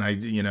man,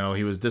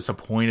 he was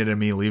disappointed in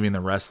me leaving the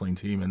wrestling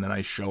team, and then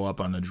I show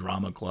up on the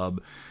drama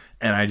club,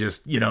 and I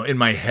just, in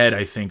my head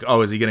I think,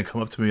 oh, is he gonna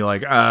come up to me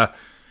like,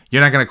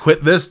 you're not gonna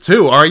quit this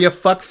too, are you,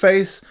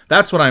 fuckface?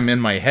 That's what I'm in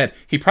my head.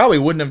 He probably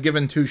wouldn't have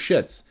given 2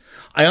 shits.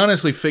 I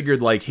honestly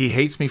figured like he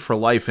hates me for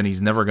life, and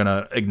he's never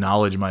gonna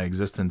acknowledge my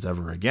existence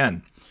ever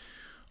again.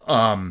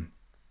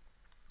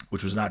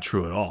 which was not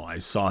true at all. I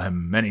saw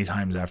him many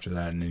times after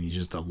that, and he's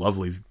just a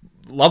lovely,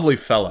 lovely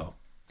fellow.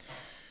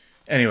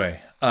 Anyway,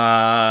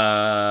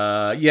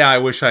 yeah, I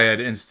wish I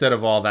had, instead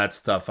of all that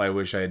stuff, I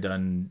wish I had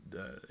done,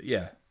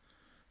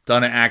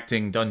 done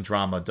acting, done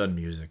drama, done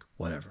music,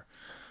 whatever.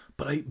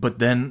 But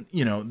then,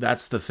 you know,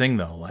 that's the thing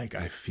though. Like,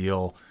 I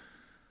feel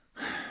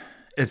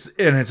it's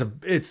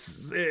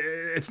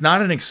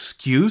not an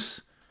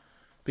excuse,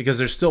 because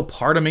there's still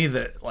part of me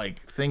that like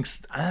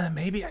thinks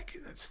maybe I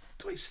could.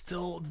 Do I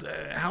still?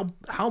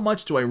 How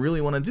much do I really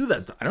want to do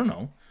that stuff? I don't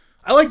know.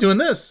 I like doing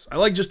this. I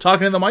like just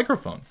talking to the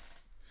microphone.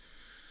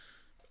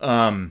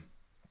 What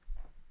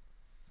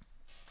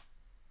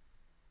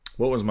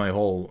was my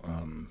whole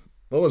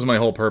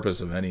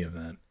purpose of any of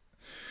that?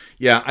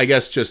 Yeah, I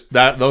guess just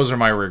that. Those are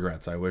my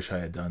regrets. I wish I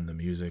had done the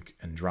music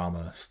and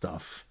drama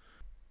stuff.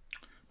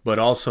 But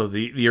also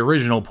the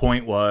original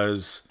point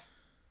was,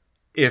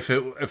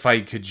 if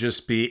I could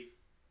just be,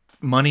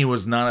 money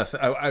was not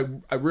I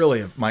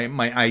really,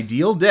 my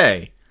ideal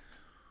day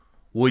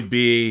would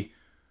be,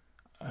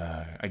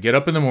 I get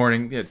up in the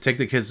morning, take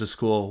the kids to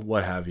school,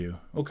 what have you.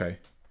 Okay.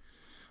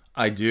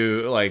 I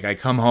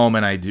come home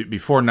and I do,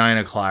 before 9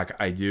 o'clock,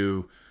 I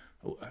do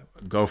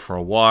go for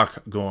a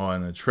walk, go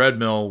on a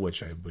treadmill,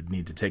 which I would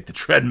need to take the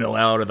treadmill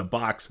out of the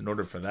box in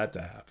order for that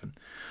to happen.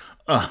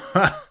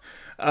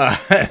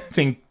 I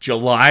think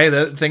July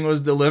that thing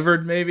was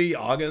delivered, maybe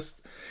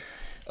August.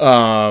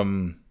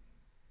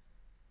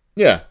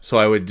 Yeah, so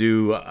I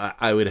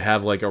would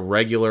have like a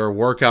regular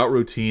workout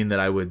routine that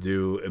I would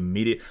do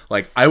immediate.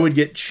 Like, I would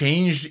get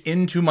changed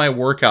into my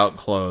workout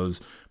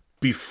clothes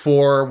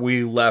before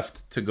we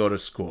left to go to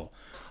school.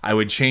 I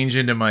would change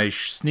into my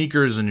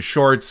sneakers and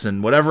shorts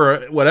and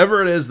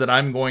whatever it is that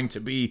I'm going to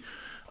be,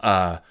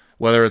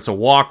 whether it's a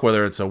walk,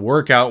 whether it's a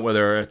workout,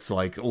 whether it's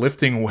like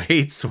lifting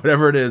weights,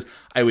 whatever it is,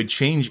 I would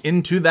change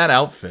into that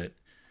outfit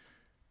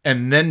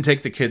and then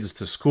take the kids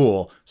to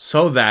school,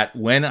 so that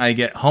when I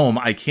get home,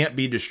 I can't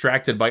be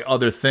distracted by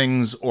other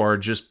things or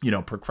just,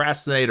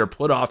 procrastinate or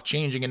put off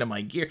changing into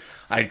my gear.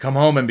 I'd come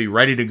home and be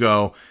ready to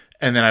go,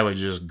 and then I would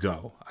just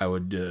go. I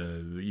would,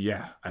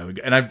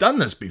 and I've done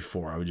this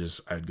before.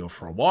 I'd go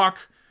for a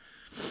walk.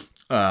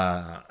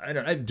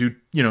 I'd do,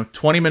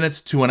 20 minutes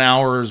to an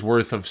hour's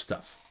worth of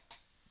stuff.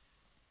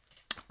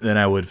 Then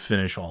I would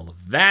finish all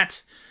of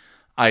that.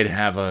 I'd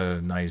have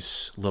a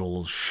nice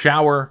little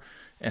shower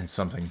and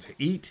something to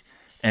eat,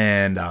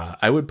 and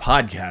I would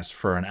podcast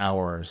for an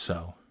hour or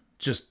so.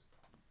 Just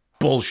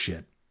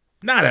bullshit.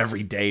 Not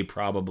every day,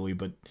 probably,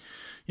 but,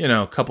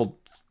 a couple,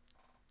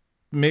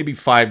 maybe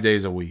 5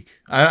 days a week.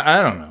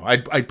 I don't know.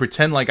 I'd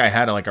pretend like I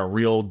had a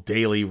real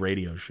daily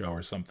radio show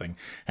or something,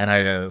 and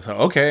I thought,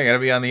 okay, I gotta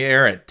be on the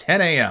air at 10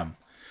 a.m.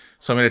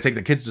 So I'm gonna take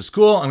the kids to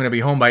school. I'm gonna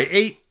be home by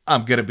 8.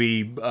 I'm gonna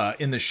be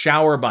in the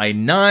shower by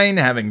 9,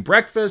 having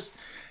breakfast,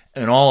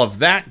 and all of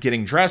that,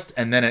 getting dressed.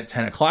 And then at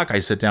 10 o'clock, I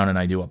sit down and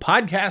I do a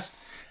podcast.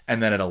 And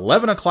then at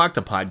 11 o'clock,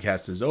 the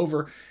podcast is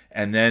over.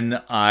 And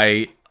then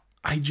I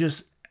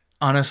just,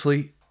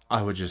 honestly,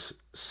 I would just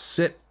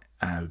sit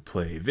and I would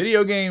play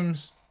video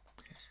games.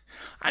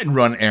 I'd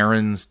run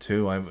errands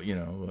too,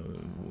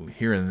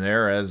 here and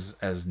there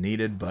as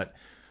needed. But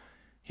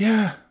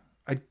yeah,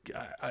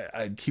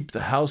 I'd keep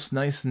the house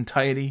nice and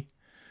tidy.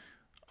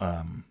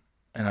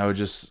 And I would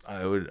just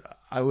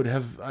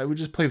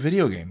play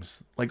video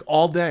games like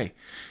all day.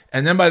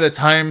 And then by the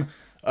time,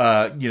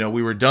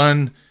 we were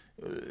done,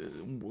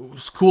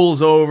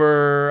 school's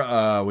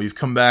over, we've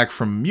come back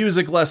from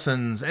music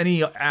lessons,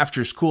 any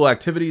after school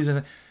activities,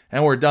 and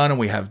we're done and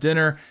we have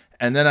dinner.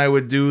 And then I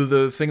would do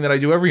the thing that I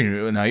do every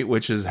night,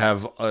 which is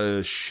have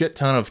a shit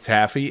ton of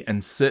taffy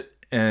and sit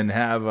and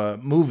have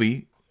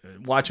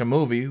watch a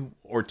movie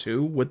or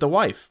two with the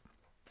wife.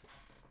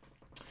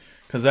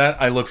 Cause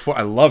I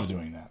love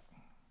doing that.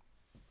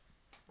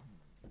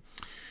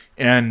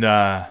 And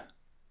I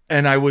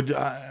would,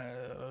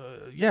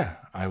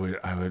 I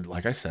would,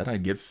 like I said,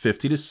 I'd get $50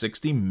 to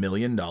 $60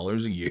 million a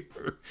year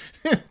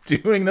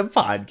doing the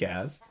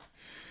podcast.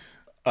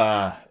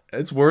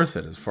 It's worth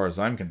it as far as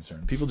I'm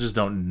concerned. People just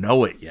don't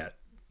know it yet.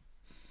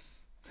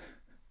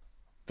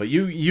 But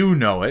you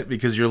know it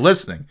because you're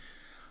listening.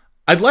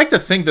 I'd like to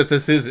think that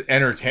this is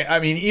entertaining. I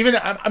mean, even,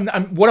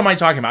 what am I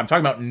talking about? I'm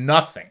talking about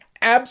nothing.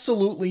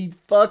 Absolutely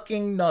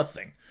fucking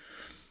nothing.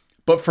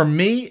 But for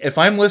me, if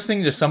I'm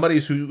listening to somebody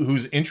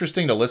who's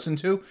interesting to listen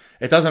to,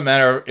 it doesn't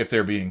matter if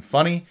they're being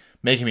funny,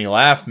 making me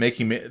laugh,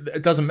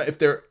 it doesn't, if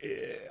they're,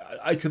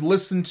 I could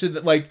listen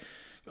to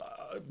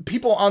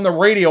people on the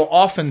radio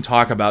often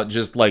talk about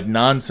just like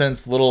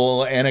nonsense,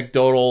 little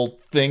anecdotal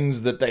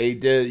things that they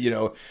did.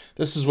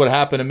 This is what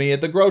happened to me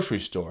at the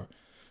grocery store.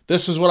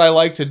 This is what I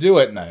like to do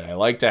at night. I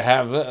like to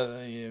have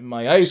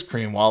my ice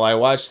cream while I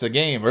watch the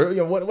game,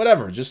 or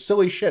whatever, just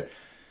silly shit.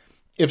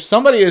 If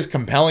somebody is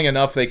compelling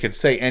enough, they could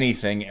say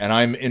anything, and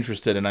I'm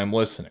interested and I'm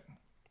listening.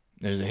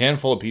 There's a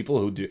handful of people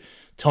who do.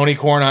 Tony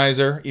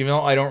Kornheiser, even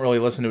though I don't really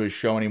listen to his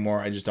show anymore,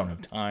 I just don't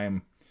have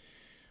time.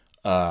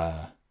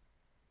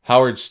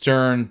 Howard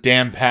Stern,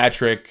 Dan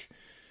Patrick,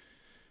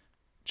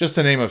 just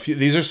to name a few,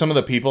 these are some of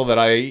the people that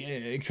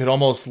I could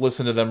almost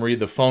listen to them read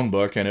the phone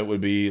book and it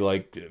would be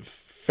like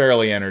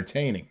fairly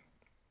entertaining.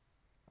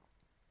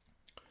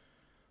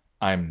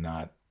 I'm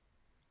not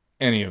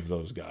any of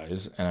those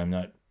guys, and I'm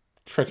not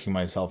tricking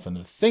myself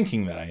into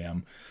thinking that I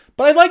am.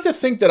 But I'd like to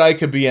think that I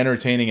could be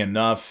entertaining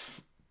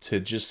enough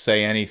to just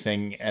say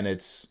anything and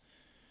it's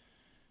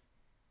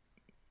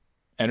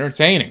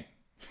entertaining.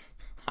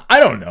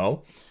 I don't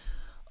know.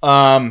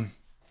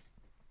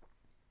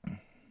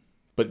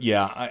 But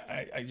yeah,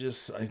 I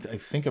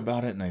think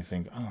about it and I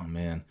think, oh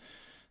man,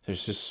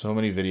 there's just so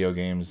many video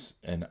games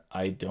and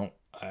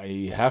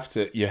you have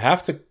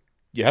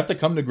to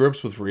come to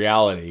grips with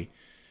reality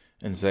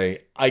and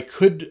say, I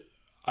could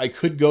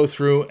go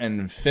through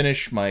and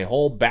finish my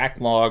whole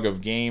backlog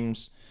of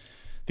games,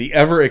 the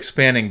ever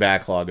expanding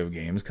backlog of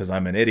games, because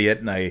I'm an idiot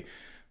and I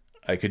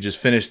could just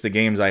finish the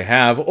games I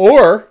have,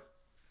 or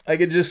I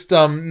could just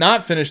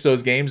not finish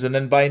those games and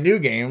then buy new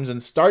games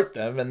and start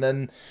them and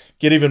then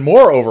get even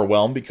more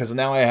overwhelmed because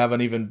now I have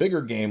an even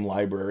bigger game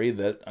library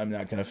that I'm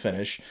not going to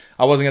finish.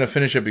 I wasn't going to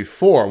finish it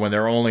before when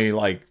there were only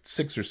like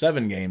 6 or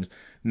 7 games.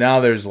 Now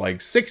there's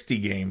like 60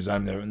 games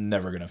I'm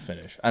never going to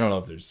finish. I don't know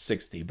if there's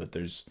 60, but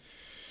there's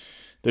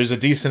a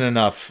decent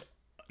enough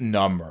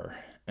number.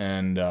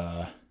 And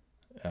I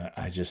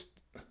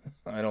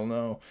don't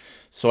know.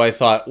 So I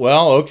thought,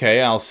 well,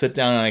 okay, I'll sit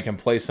down and I can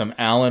play some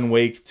Alan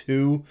Wake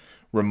 2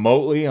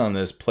 remotely on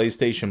this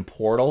PlayStation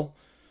Portal.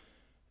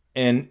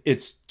 And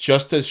it's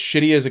just as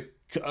shitty as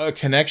a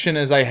connection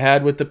as I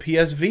had with the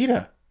PS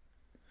Vita.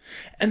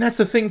 And that's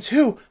the thing,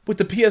 too. With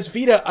the PS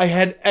Vita, I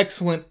had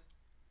excellent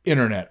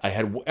internet. I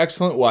had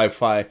excellent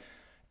Wi-Fi.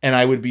 And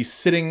I would be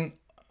sitting...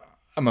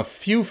 I'm a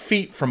few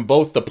feet from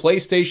both the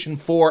PlayStation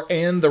 4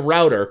 and the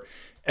router.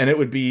 And it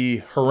would be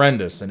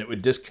horrendous. And it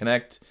would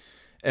disconnect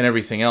and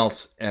everything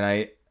else. And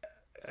I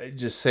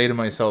just say to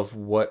myself,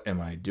 what am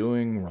I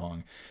doing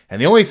wrong?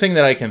 And the only thing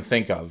that I can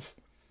think of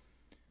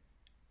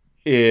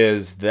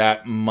is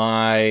that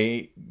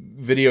my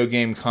video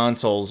game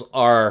consoles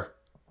are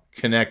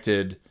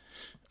connected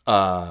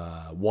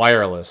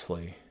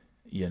wirelessly,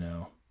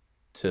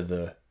 to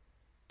the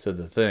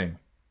thing,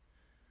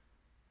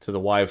 to the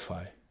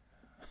Wi-Fi.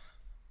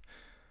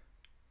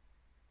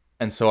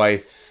 And so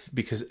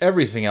because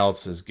everything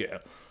else is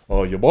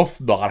oh, you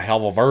must not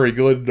have a very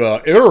good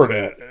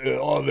internet.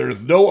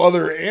 There's no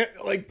other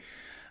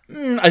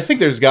I think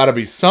there's got to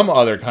be some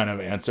other kind of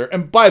answer.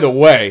 And by the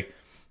way,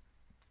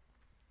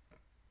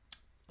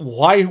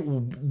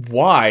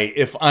 why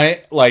if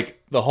I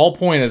the whole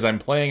point is I'm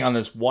playing on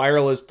this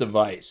wireless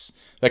device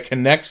that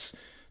connects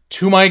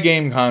to my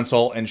game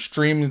console and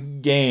streams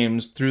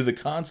games through the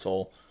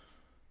console.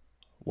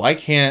 Why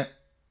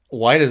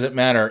does it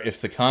matter if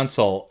the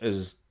console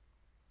is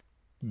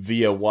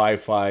via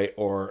Wi-Fi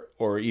or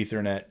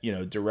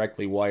Ethernet,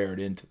 directly wired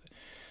into it?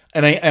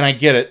 And I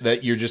get it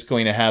that you're just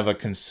going to have a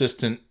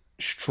consistent,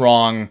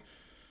 strong,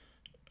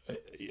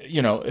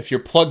 if you're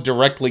plugged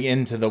directly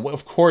into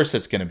of course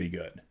it's going to be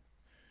good.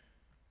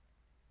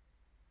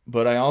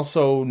 But I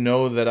also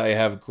know that I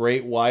have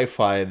great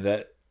Wi-Fi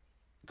that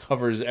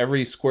covers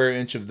every square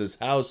inch of this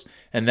house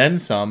and then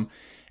some.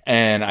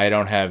 And I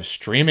don't have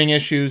streaming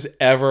issues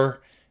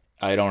ever.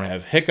 I don't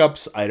have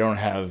hiccups. I don't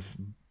have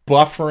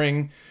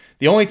buffering.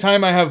 The only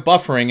time I have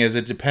buffering is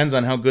it depends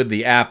on how good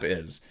the app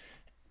is.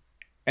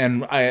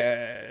 And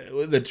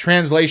the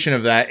translation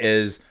of that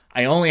is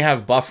I only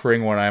have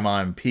buffering when I'm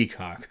on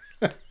Peacock.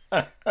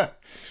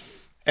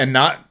 And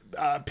not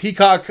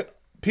Peacock.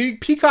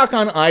 Peacock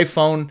on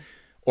iPhone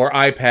or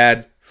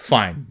iPad,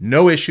 fine.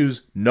 No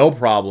issues, no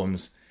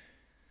problems.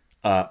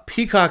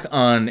 Peacock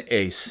on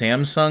a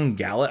Samsung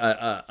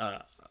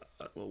Galaxy.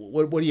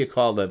 What do you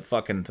call that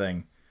fucking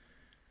thing?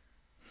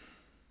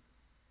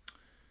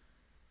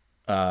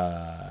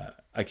 I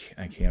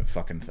can't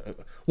fucking...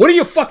 What do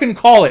you fucking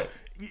call it?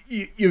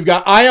 You've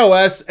got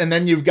iOS and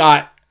then you've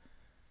got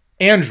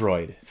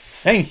Android.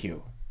 Thank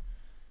you.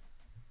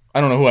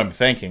 I don't know who I'm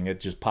thanking. It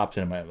just popped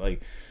into my...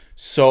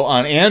 So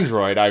on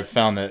Android, I've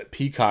found that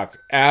Peacock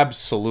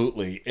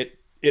absolutely...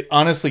 It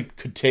honestly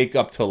could take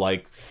up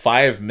to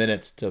 5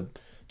 minutes to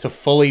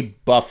fully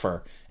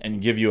buffer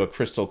and give you a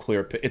crystal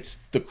clear... It's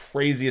the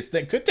craziest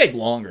thing. It could take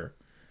longer.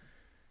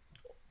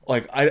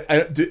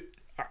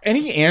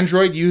 Any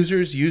Android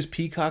users use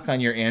Peacock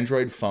on your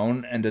Android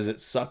phone, and does it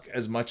suck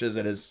as much as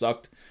it has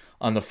sucked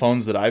on the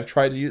phones that I've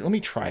tried to use? Let me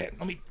try it.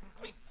 Let me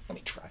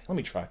try.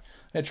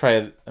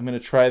 I'm gonna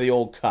try the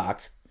old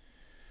cock.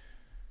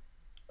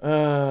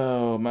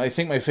 Oh, I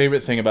think my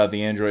favorite thing about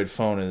the Android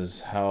phone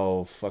is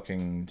how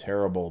fucking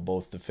terrible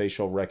both the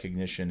facial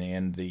recognition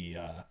and the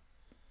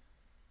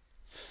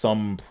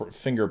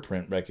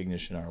fingerprint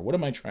recognition are. What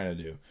am I trying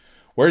to do?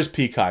 Where's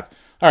Peacock?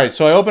 All right,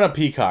 so I open up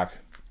Peacock,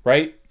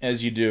 right?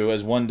 As you do,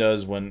 as one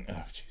does when...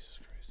 Oh, Jesus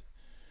Christ.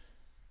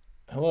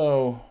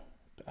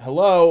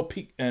 Hello?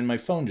 And my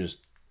phone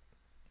just...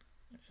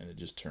 And it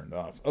just turned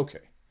off.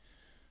 Okay.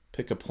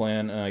 Pick a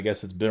plan. I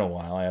guess it's been a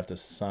while. I have to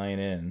sign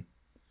in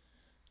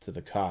to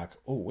the cock.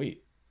 Oh,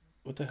 wait.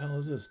 What the hell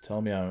is this?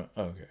 Tell me I'm...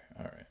 Okay,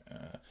 all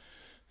right.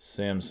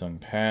 Samsung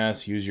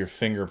Pass. Use your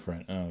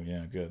fingerprint. Oh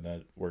yeah, good.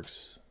 That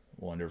works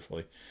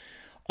wonderfully.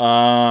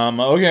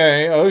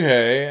 Okay.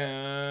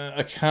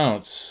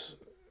 Accounts.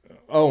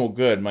 Oh,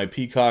 good. My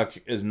Peacock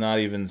is not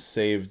even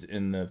saved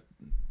in the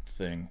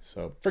thing,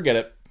 so forget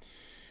it.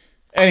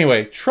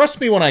 Anyway, trust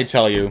me when I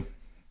tell you.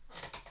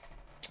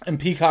 And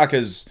Peacock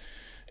is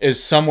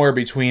somewhere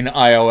between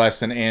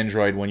iOS and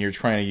Android when you're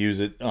trying to use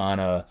it on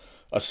a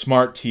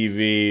smart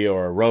TV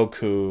or a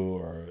Roku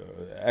or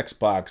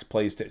Xbox,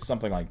 PlayStation,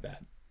 something like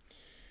that.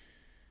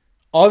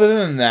 Other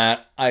than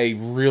that, I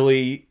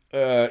really,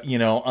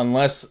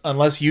 unless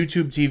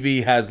YouTube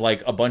TV has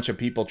like a bunch of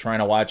people trying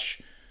to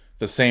watch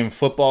the same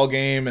football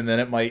game, and then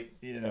it might,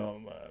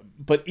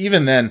 but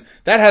even then,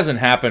 that hasn't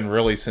happened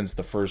really since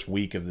the first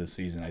week of the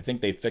season. I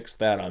think they fixed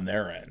that on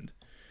their end.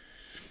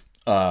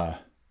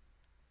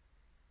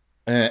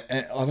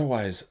 And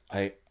otherwise,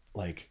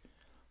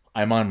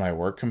 I'm on my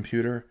work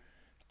computer.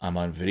 I'm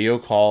on video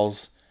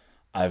calls.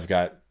 I've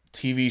got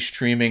TV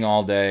streaming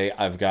all day.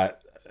 I've got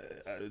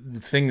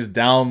things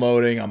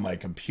downloading on my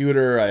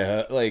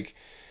computer.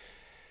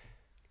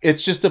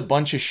 It's just a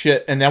bunch of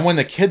shit. And then when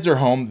the kids are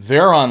home,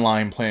 they're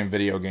online playing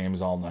video games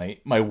all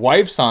night. My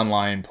wife's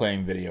online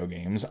playing video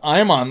games.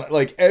 I'm on,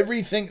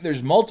 everything.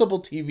 There's multiple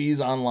TVs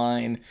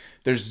online.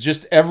 There's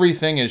just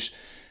everything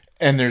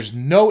and there's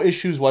no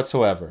issues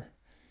whatsoever.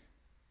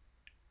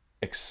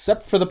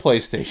 Except for the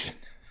PlayStation.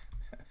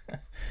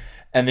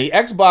 And the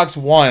Xbox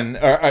One,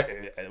 or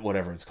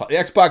whatever it's called, the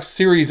Xbox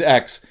Series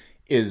X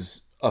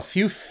is a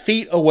few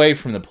feet away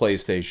from the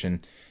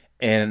PlayStation,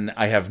 and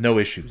I have no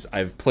issues.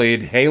 I've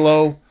played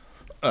Halo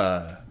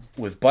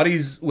with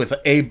buddies, with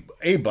a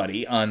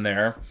buddy on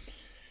there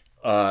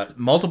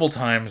multiple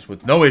times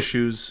with no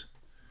issues.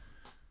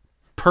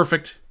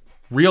 Perfect.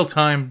 Real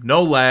time,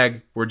 no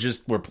lag. We're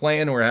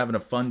playing. We're having a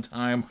fun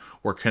time.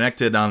 We're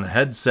connected on the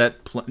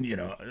headset.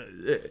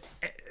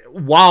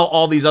 While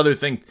all these other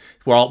things,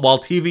 while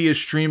TV is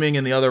streaming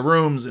in the other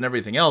rooms and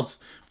everything else,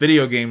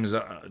 video games,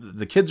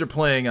 the kids are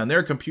playing on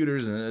their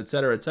computers, and et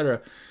cetera, et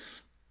cetera.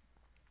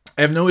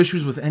 I have no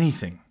issues with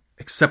anything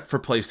except for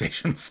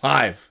PlayStation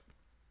 5.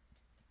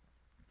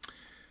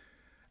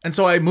 And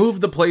so I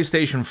moved the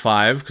PlayStation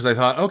 5 because I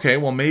thought, okay,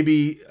 well,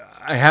 maybe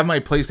I have my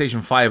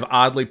PlayStation 5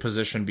 oddly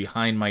positioned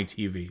behind my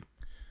TV.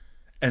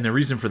 And the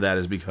reason for that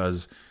is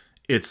because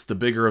it's the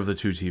bigger of the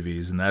two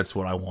TVs, and that's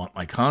what I want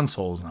my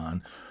consoles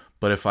on.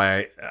 But if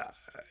I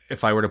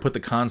were to put the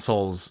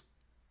consoles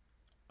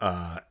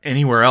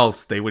anywhere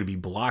else, they would be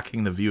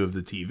blocking the view of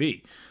the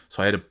TV.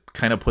 So I had to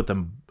kind of put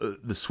them,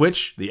 the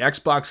Switch, the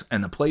Xbox,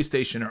 and the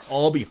PlayStation are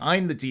all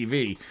behind the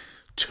TV.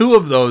 Two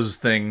of those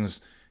things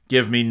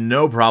give me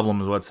no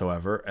problems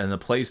whatsoever, and the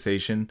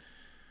PlayStation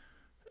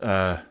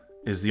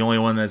is the only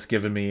one that's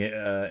given me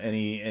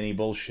any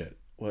bullshit.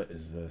 What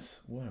is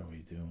this? What are we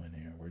doing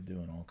here? We're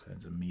doing all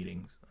kinds of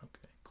meetings.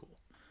 Okay, cool.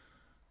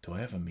 Do I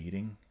have a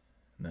meeting?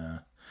 Nah.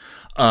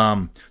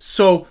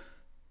 So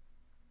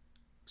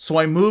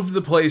I moved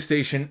the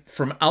PlayStation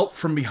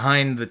from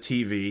behind the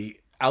TV,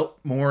 out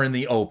more in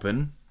the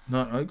open.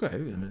 No, okay,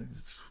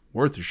 it's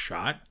worth a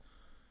shot.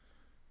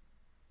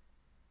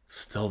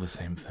 Still the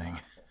same thing.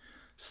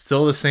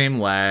 Still the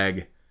same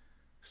lag.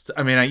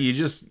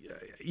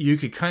 You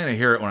could kind of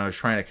hear it when I was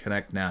trying to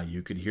connect now.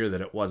 You could hear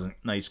that it wasn't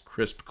nice,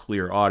 crisp,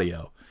 clear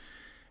audio.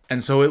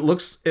 And so it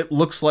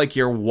looks like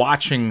you're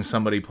watching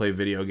somebody play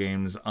video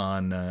games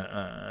on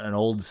an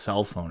old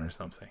cell phone or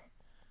something.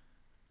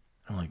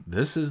 I'm like,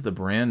 this is the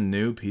brand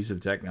new piece of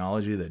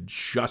technology that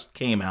just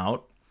came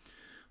out.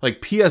 Like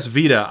PS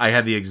Vita, I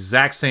had the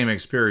exact same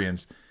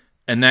experience,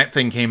 and that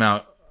thing came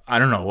out, I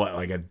don't know what,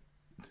 like a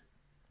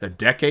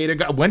decade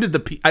ago. When did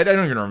I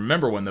don't even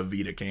remember when the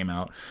Vita came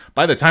out.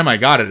 By the time I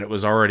got it, it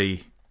was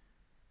already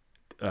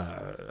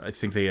I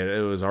think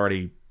it was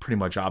already pretty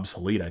much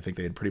obsolete. I think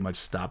they had pretty much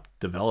stopped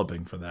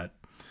developing for that.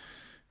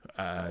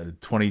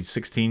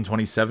 2016,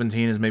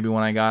 2017 is maybe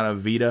when I got a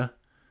Vita.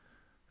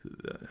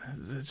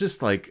 It's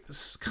just like,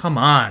 come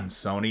on,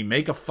 Sony,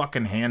 make a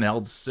fucking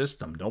handheld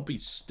system. Don't be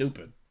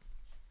stupid.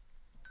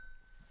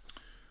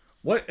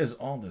 What is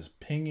all this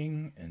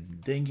pinging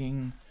and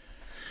dinging?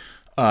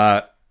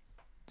 But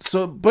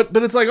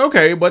it's like,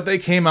 okay, but they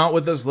came out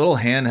with this little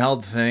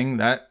handheld thing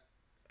that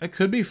it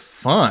could be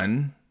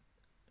fun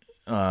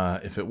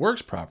if it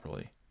works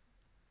properly.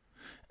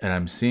 And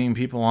I'm seeing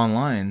people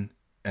online,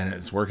 and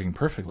it's working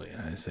perfectly.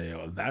 And I say,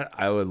 oh, that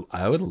I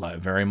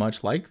would very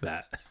much like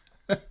that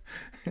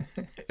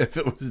if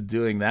it was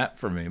doing that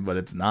for me, but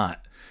it's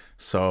not.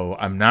 So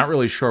I'm not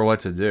really sure what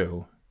to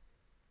do,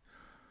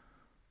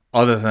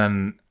 other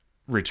than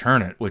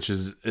return it, which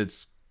is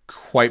it's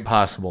quite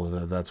possible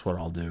that that's what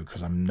I'll do,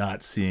 because I'm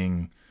not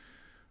seeing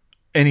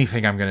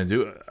anything I'm going to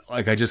do.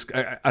 Like, I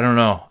don't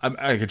know.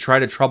 I could try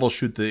to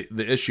troubleshoot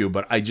the issue,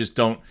 but I just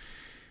don't.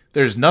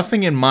 There's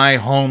nothing in my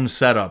home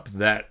setup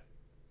that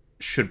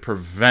should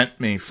prevent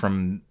me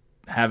from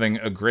having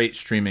a great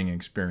streaming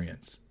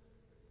experience.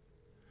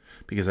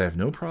 because I have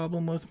no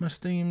problem with my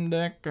Steam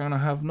Deck, and I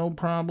have no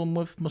problem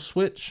with my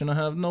Switch, and I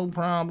have no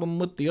problem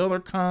with the other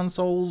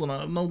consoles, and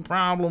I have no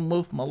problem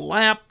with my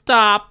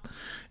laptop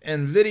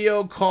and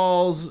video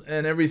calls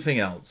and everything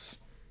else.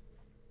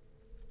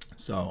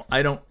 So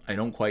I don't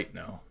quite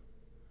know.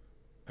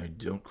 I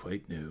don't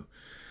quite know.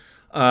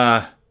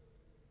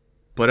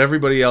 But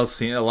everybody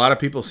else, a lot of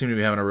people seem to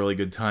be having a really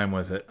good time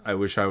with it. I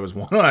wish I was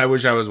one. I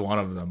wish I was one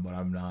of them, but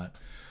I'm not.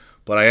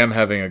 But I am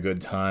having a good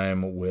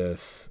time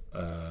with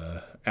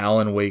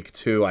Alan Wake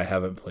 2. I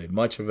haven't played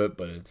much of it,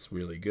 but it's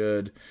really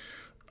good.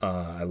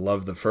 I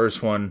love the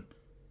first one.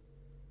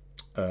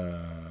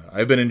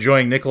 I've been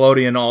enjoying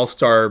Nickelodeon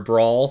All-Star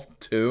Brawl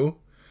 2,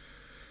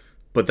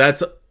 but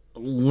that's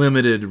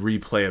limited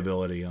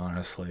replayability,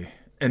 honestly.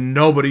 And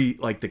nobody,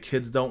 like the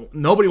kids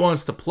nobody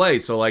wants to play.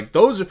 So like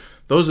those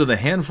are the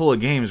handful of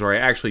games where I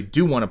actually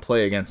do want to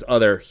play against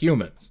other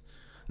humans.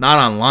 Not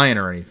online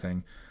or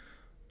anything.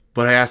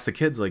 But I asked the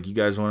kids, like, you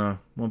guys want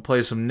to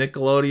play some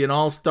Nickelodeon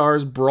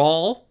All-Stars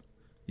Brawl?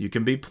 You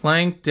can be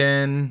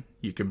Plankton.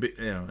 You can be,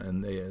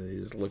 and they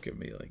just look at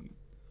me like,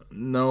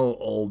 no,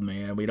 old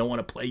man, we don't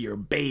want to play your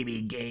baby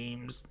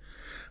games.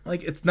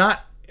 Like,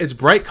 it's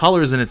bright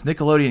colors and it's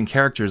Nickelodeon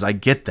characters. I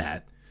get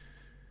that.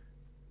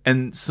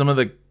 And some of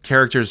the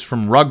characters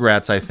from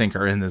Rugrats, I think,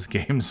 are in this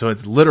game. So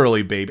it's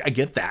literally baby. I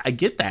get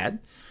that.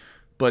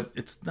 But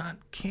it's not,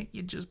 can't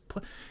you just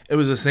play? It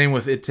was the same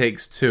with It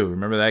Takes Two.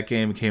 Remember that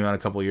game came out a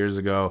couple years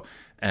ago,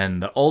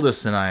 and the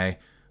oldest and I,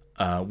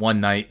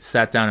 one night,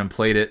 sat down and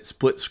played it,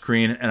 split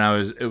screen, and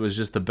it was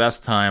just the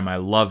best time. I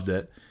loved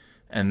it.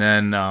 And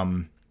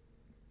then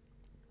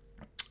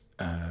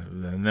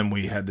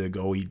we had to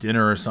go eat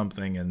dinner or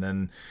something, and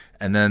then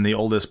the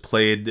oldest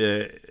played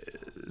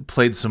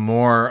some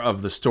more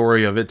of the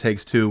story of It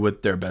Takes Two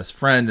with their best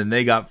friend, and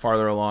they got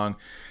farther along.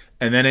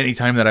 And then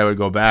anytime that I would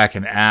go back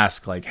and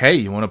ask, like, hey,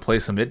 you want to play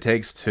some It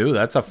Takes Two?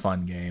 That's a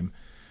fun game.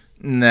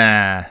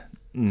 Nah.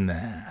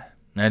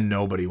 And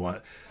nobody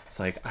wants. It's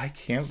like, I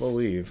can't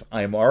believe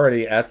I'm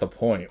already at the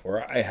point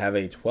where I have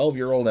a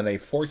 12-year-old and a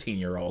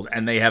 14-year-old,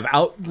 and they have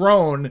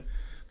outgrown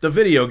the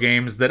video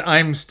games that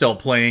I'm still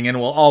playing and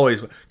will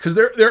always. Because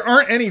there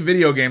aren't any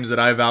video games that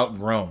I've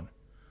outgrown.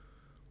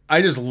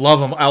 I just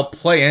love them. I'll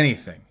play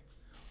anything.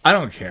 I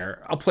don't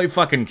care. I'll play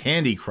fucking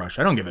Candy Crush.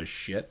 I don't give a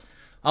shit.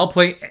 I'll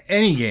play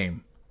any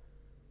game.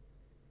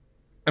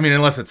 I mean,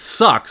 unless it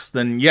sucks,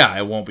 then yeah,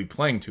 I won't be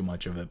playing too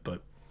much of it,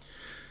 but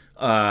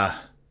I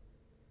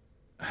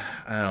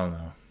don't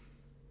know.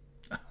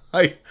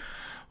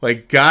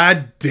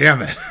 God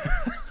damn it.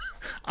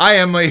 I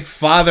am a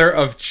father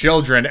of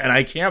children and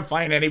I can't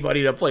find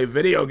anybody to play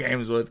video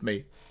games with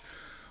me.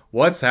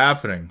 What's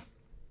happening?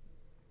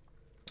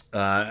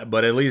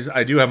 But at least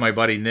I do have my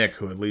buddy Nick,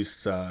 who at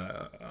least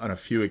on a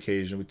few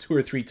occasions, 2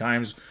 or 3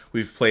 times,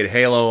 we've played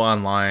Halo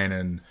online,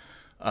 and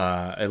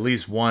at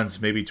least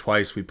once, maybe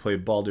twice, we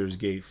played Baldur's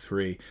Gate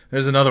 3.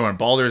 There's another one,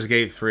 Baldur's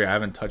Gate 3. I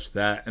haven't touched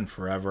that in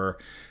forever.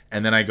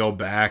 And then I go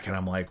back and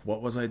I'm like,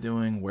 what was I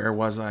doing? Where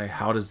was I?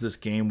 How does this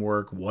game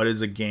work? What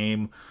is a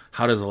game?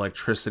 How does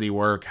electricity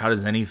work? How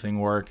does anything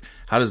work?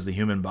 How does the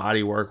human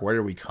body work? Where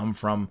did we come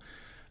from?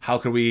 How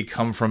could we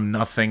come from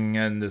nothing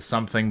into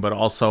something, but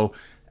also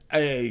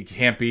it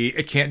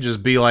can't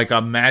just be like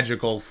a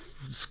magical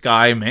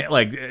sky, man.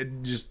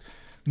 Like, just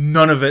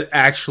none of it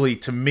actually,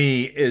 to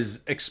me,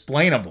 is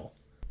explainable.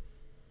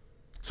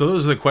 So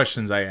those are the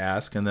questions I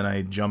ask, and then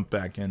I jump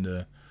back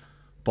into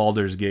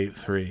Baldur's Gate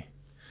 3.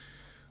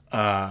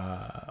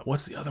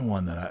 What's the other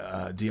one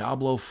that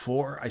Diablo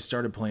 4? I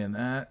started playing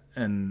that,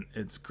 and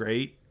it's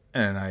great,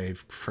 and I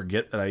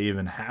forget that I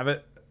even have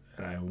it,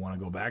 and I want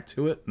to go back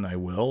to it, and I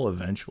will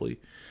eventually.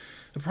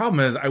 The problem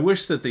is, I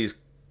wish that these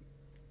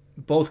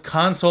both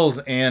consoles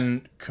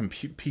and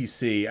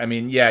PC. I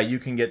mean, yeah, you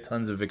can get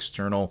tons of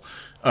external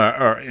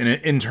or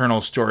internal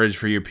storage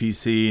for your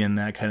PC and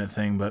that kind of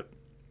thing, but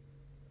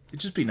it'd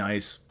just be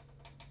nice.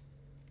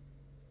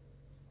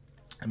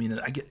 I mean,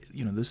 I get,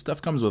 this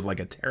stuff comes with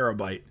like a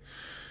terabyte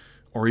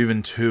or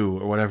even 2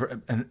 or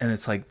whatever, and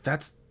it's like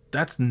that's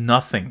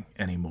nothing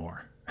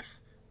anymore.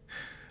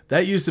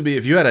 That used to be,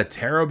 if you had a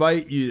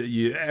terabyte,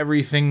 you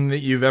everything that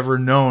you've ever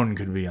known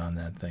could be on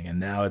that thing, and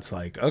now it's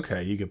like,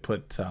 okay, you could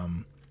put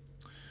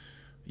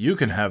you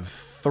can have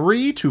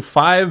 3 to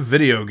 5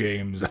 video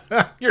games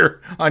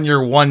on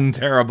your 1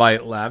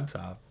 terabyte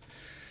laptop.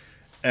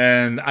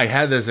 And I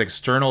had this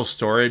external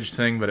storage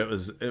thing, but it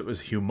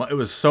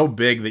was so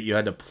big that you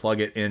had to plug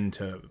it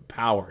into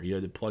power. You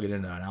had to plug it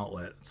into an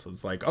outlet. So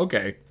it's like,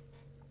 okay,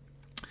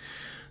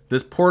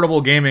 this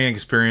portable gaming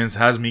experience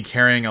has me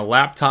carrying a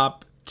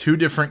laptop, 2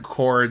 different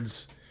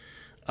cords,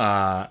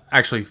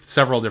 actually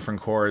several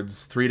different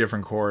cords, 3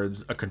 different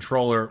cords, a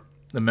controller,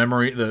 the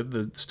memory,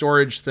 the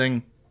storage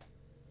thing.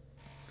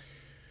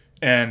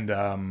 And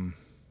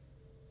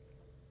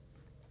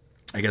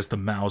I guess the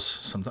mouse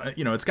sometimes,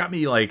 it's got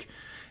me like,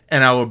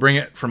 and I would bring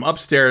it from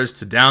upstairs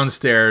to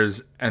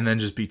downstairs and then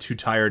just be too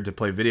tired to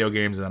play video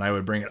games. And then I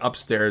would bring it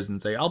upstairs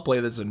and say, I'll play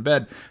this in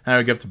bed. And I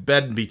would get up to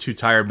bed and be too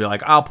tired and be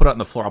like, I'll put it on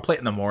the floor. I'll play it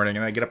in the morning.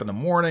 And I get up in the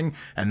morning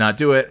and not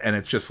do it. And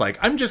it's just like,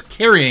 I'm just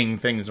carrying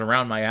things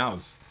around my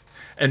house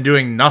and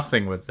doing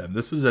nothing with them.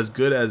 This is as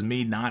good as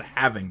me not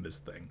having this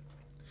thing.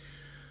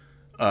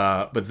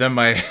 But then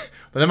my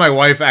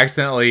wife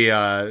accidentally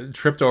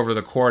tripped over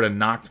the cord and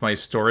knocked my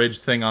storage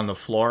thing on the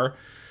floor.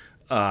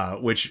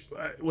 Which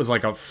was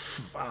like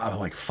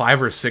like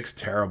 5 or 6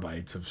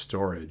 terabytes of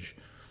storage,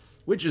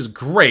 which is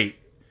great.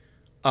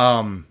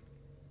 It's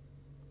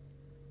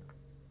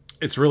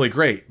really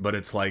great, but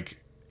it's like,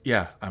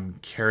 yeah, I'm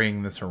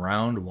carrying this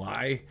around.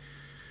 Why?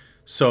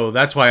 So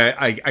that's why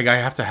I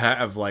have to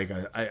have like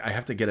I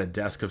have to get a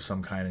desk of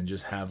some kind and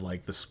just have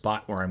like the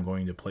spot where I'm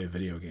going to play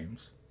video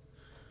games.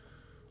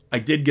 I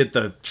did get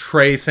the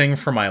tray thing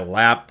for my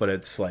lap, but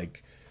it's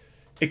like,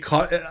 it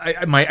caught.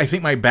 I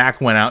think my back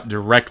went out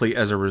directly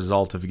as a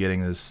result of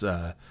getting this.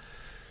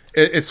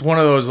 It's one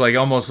of those like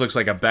almost looks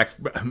like a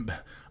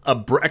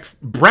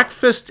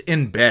breakfast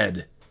in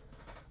bed.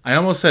 I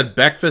almost said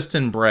breakfast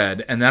in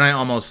bread, and then I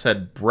almost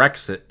said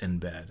Brexit in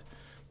bed.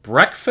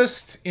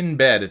 Breakfast in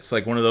bed. It's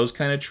like one of those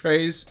kind of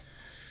trays.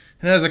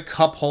 And it has a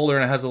cup holder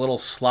and it has a little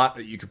slot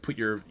that you could put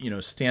your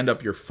stand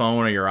up your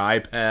phone or your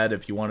iPad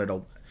if you wanted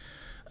to.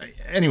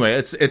 Anyway,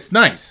 it's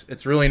nice.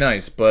 It's really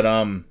nice, but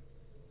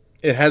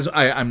it has.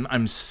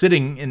 I'm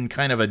sitting in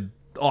kind of a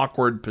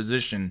awkward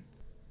position,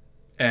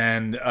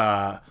 and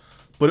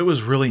but it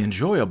was really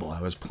enjoyable.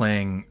 I was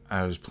playing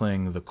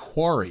The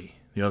Quarry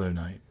the other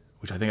night,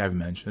 which I think I've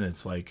mentioned.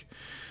 It's like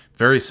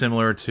very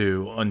similar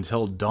to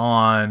Until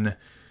Dawn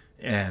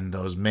and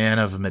those Man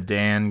of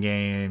Medan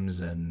games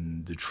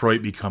and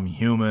Detroit Become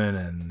Human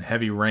and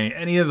Heavy Rain.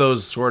 Any of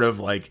those sort of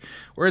like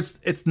where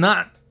it's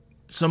not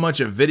so much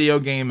a video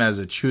game as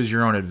a choose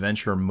your own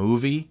adventure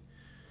movie.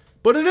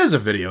 But it is a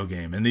video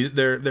game, and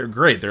they're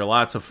great. They're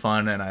lots of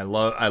fun, and I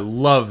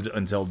loved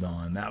Until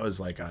Dawn. That was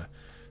like a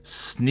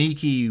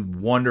sneaky,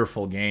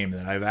 wonderful game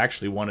that I've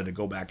actually wanted to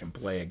go back and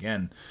play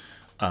again,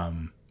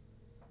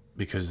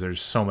 because there's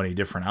so many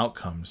different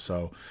outcomes.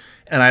 So,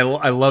 and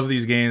I love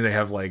these games. They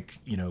have like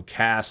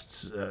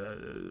casts.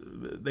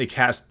 They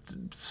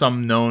cast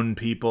some known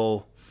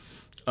people,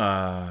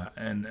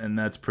 and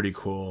that's pretty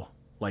cool.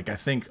 Like I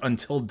think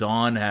Until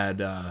Dawn had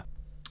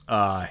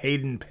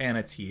Hayden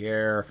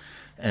Panettiere.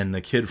 And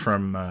the kid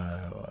from,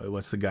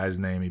 what's the guy's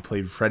name? He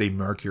played Freddie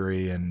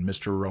Mercury and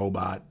Mr.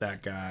 Robot.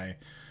 That guy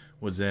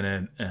was in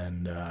it.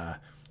 And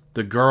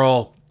the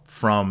girl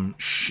from,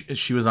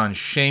 she was on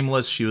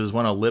Shameless. She was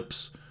one of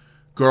Lip's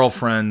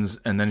girlfriends.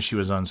 And then she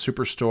was on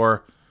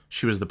Superstore.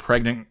 She was the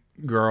pregnant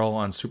girl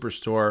on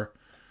Superstore.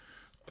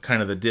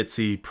 Kind of the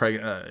ditzy,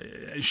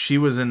 she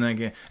was in that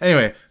game.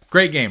 Anyway,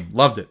 great game.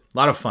 Loved it. A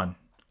lot of fun.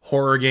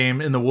 Horror game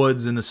in the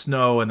woods, in the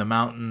snow, in the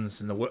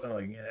mountains.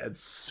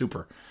 It's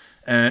super.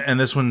 And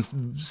this one's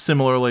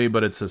similarly,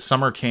 but it's a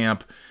summer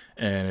camp,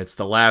 and it's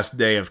the last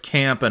day of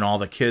camp, and all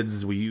the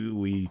kids,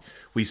 we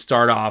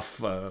start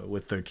off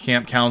with the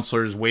camp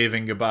counselors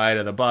waving goodbye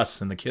to the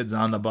bus, and the kids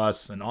on the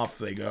bus, and off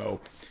they go.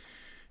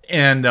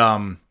 And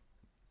and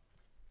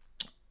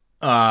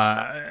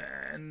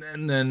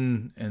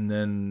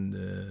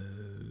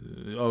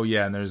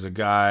there's a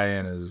guy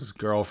and his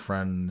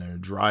girlfriend, they're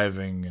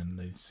driving, and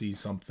they see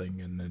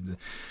something, and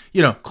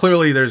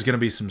clearly there's going to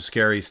be some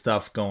scary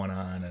stuff going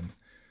on, and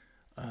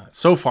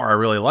so far I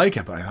really like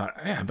it, but I thought,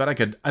 I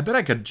bet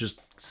I could just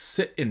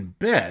sit in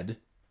bed,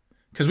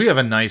 because we have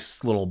a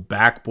nice little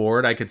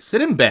backboard. I could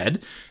sit in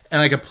bed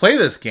and I could play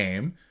this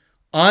game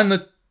on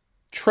the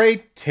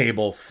tray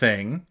table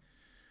thing.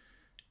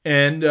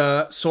 And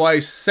so I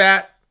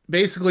sat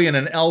basically in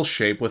an L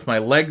shape with my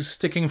legs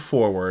sticking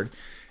forward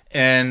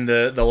and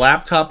the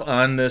laptop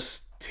on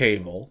this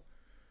table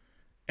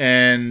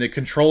and the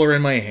controller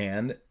in my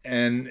hand.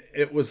 And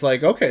it was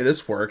like, okay,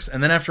 this works.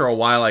 And then after a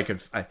while I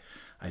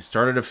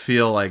started to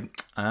feel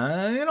like,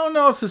 I don't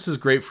know if this is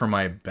great for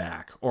my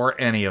back or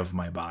any of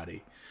my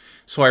body.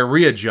 So I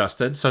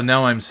readjusted. So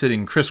now I'm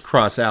sitting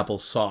crisscross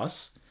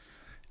applesauce.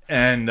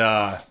 And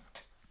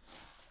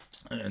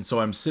so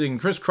I'm sitting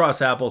crisscross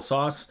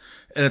applesauce.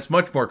 And it's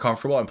much more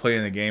comfortable. I'm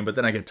playing the game, but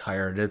then I get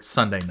tired. It's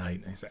Sunday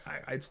night. And I say,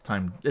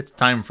 it's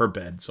time for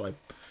bed. So I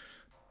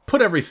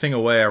put everything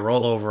away. I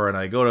roll over and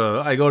I go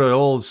to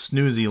old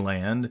snoozy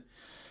land.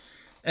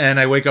 And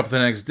I wake up the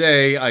next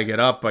day. I get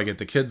up. I get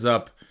the kids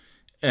up.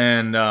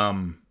 And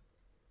I'm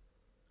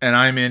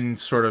in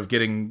sort of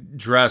getting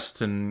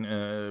dressed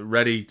and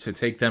ready to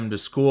take them to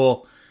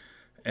school,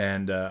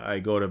 and I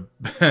go to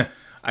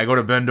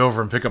bend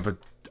over and pick up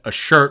a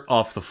shirt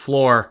off the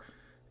floor,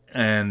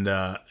 and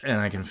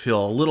I can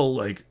feel a little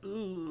like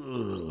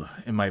in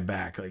my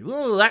back, like,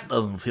 oh, that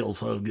doesn't feel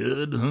so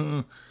good,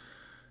 huh?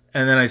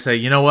 And then I say,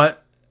 you know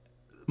what?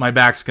 My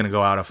back's gonna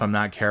go out if I'm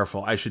not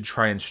careful. I should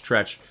try and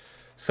stretch.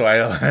 So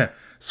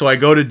I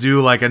go to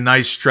do like a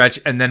nice stretch,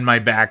 and then my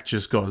back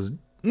just goes,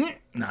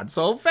 not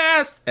so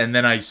fast. And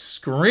then I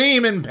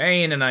scream in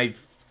pain, and I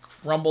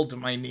crumble to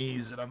my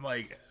knees, and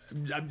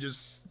I'm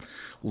just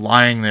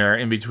lying there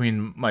in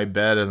between my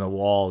bed and the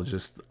wall,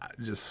 just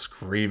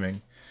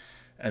screaming.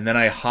 And then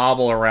I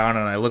hobble around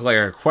and I look like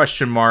a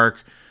question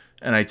mark,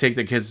 and I take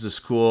the kids to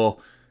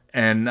school,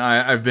 and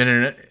I've been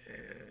in an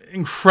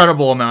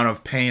incredible amount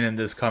of pain and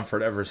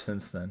discomfort ever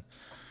since then.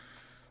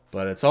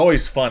 But it's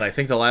always fun. I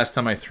think the last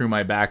time I threw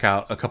my back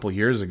out a couple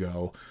years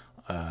ago,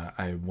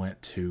 I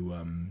went to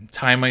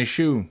tie my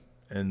shoe,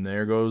 and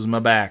there goes my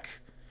back.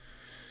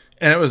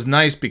 And it was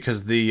nice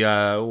because the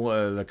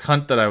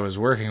cunt that I was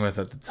working with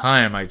at the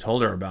time, I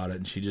told her about it,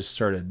 and she just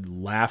started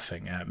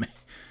laughing at me.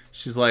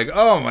 She's like,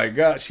 "Oh my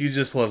God." She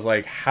just was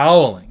like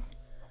howling.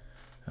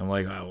 I'm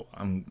like, "Oh,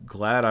 I'm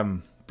glad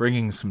I'm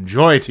bringing some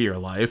joy to your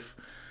life.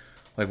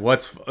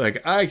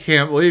 I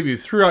can't believe you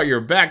threw out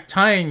your back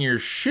tying your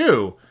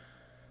shoe."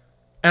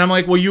 And I'm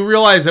like, "Well, you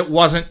realize it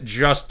wasn't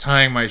just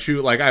tying my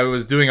shoe. Like, I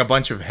was doing a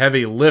bunch of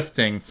heavy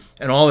lifting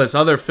and all this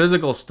other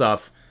physical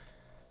stuff.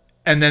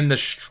 And then the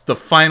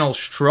final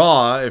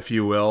straw, if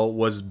you will,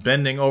 was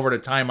bending over to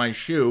tie my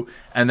shoe.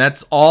 And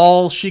that's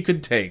all she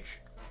could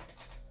take.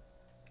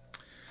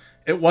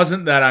 It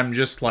wasn't that I'm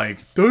just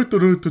like,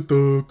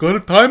 gotta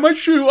tie my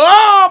shoe.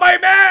 Oh, my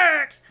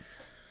back!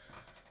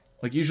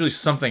 Like, usually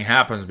something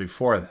happens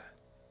before that.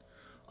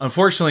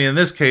 Unfortunately, in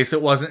this case,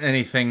 it wasn't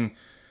anything.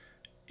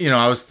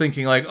 I was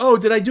thinking like, oh,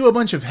 did I do a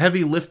bunch of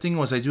heavy lifting?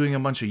 Was I doing a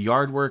bunch of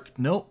yard work?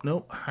 Nope.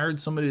 Hired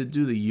somebody to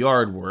do the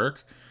yard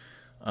work.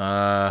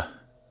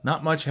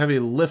 Not much heavy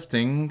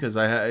lifting because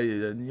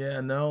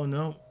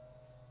no.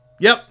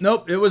 Yep,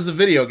 nope. It was the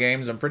video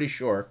games, I'm pretty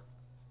sure.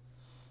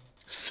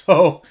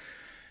 So,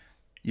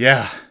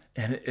 yeah,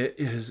 and it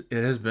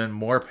has been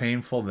more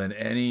painful than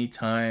any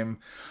time.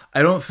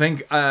 I don't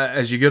think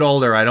as you get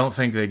older, I don't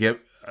think they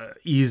get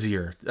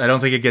easier. I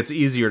don't think it gets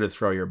easier to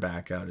throw your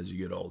back out as you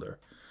get older.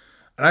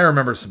 And I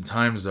remember some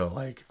times though,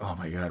 like, oh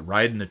my God,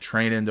 riding the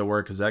train into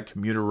work because that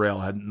commuter rail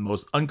had the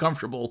most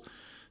uncomfortable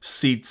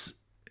seats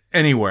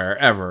anywhere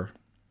ever.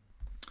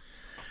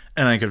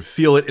 And I could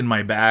feel it in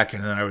my back,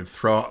 and then I would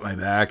throw out my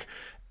back,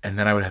 and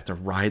then I would have to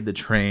ride the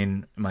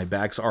train. My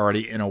back's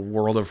already in a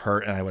world of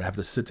hurt, and I would have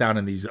to sit down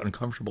in these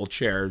uncomfortable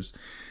chairs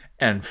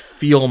and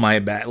feel my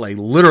back, like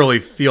literally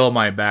feel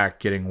my back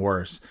getting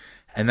worse.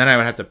 And then I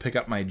would have to pick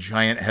up my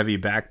giant heavy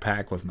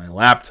backpack with my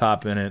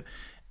laptop in it,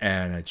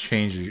 and I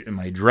change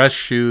my dress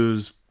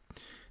shoes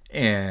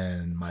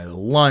and my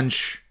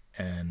lunch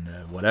and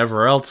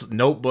whatever else,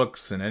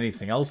 notebooks and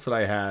anything else that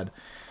I had.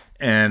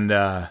 And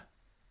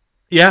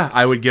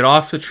I would get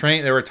off the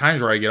train. There were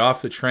times where I get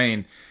off the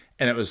train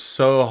and it was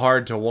so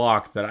hard to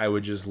walk that I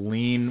would just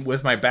lean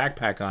with my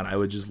backpack on. I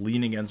would just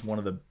lean against one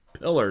of the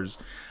pillars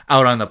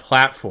out on the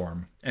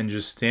platform and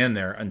just stand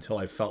there until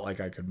I felt like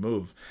I could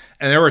move.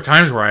 And there were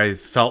times where I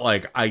felt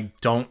like I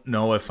don't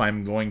know if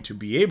I'm going to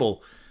be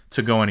able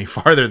to go any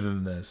farther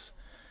than this.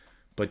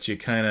 But you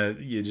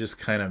just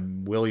kind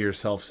of will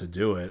yourself to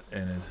do it,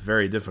 and it's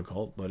very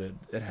difficult, but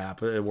it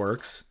happens. It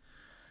works.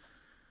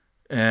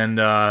 And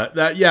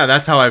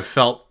that's how I've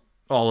felt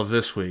all of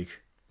this week.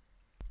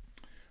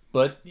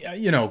 But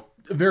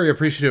very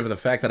appreciative of the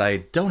fact that I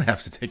don't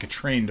have to take a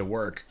train to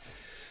work,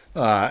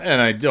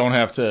 and I don't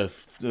have to.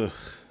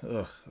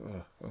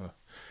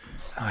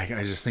 I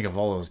just think of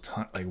all those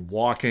times, like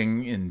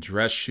walking in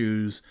dress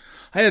shoes.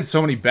 I had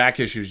so many back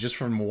issues just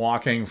from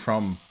walking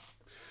from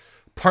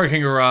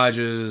parking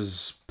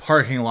garages,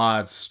 parking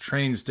lots,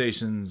 train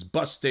stations,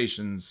 bus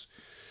stations,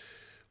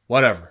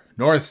 whatever,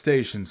 North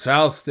Station,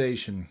 South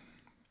Station,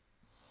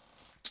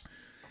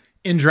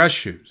 in dress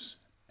shoes.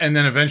 And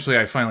then eventually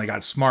I finally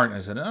got smart and I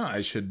said,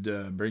 I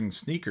should bring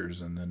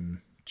sneakers and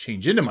then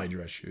change into my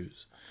dress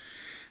shoes,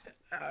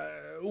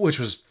 which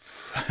was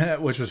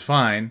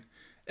fine,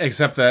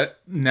 except that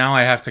now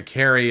I have to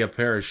carry a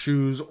pair of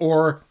shoes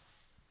or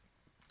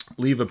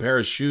leave a pair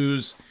of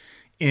shoes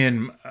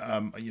in,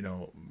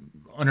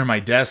 under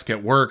my desk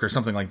at work or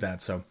something like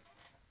that. So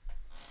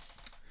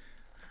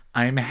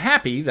I'm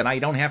happy that I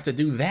don't have to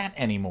do that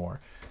anymore.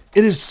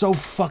 It is so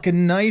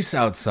fucking nice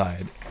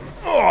outside.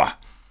 Ugh.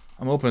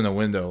 I'm opening the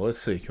window. Let's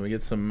see. Can we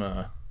get some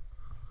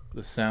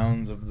the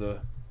sounds of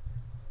the...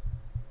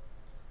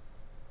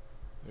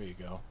 There you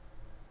go.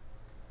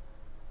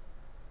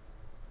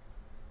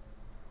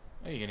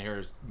 You can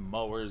hear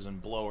mowers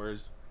and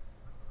blowers.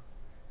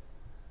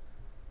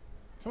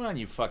 Come on,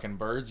 you fucking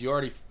birds.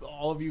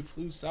 All of you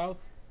flew south?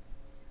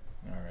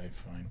 Alright,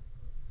 fine.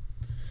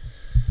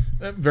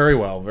 Very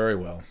well, very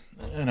well.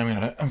 And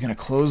I'm gonna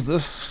close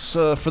this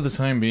for the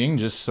time being,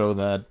 just so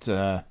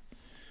that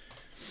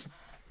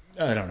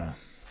I don't know,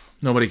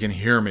 nobody can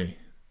hear me.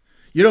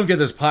 You don't get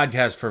this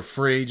podcast for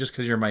free just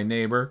because you're my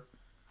neighbor.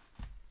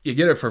 You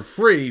get it for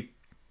free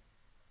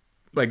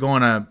by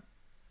going to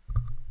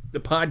the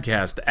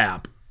podcast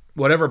app,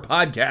 whatever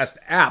podcast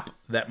app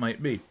that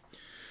might be.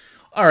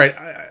 All right,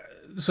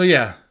 so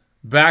yeah,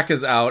 back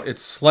is out.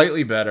 It's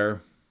slightly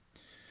better.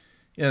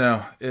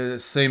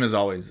 It's same as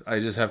always. I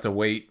just have to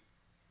wait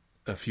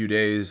a few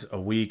days, a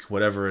week,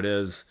 whatever it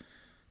is.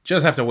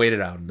 Just have to wait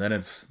it out, and then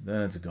it's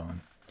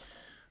gone.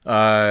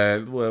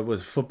 What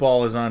was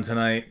football is on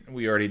tonight.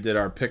 We already did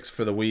our picks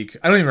for the week.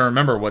 I don't even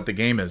remember what the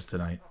game is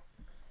tonight.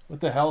 What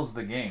the hell's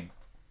the game?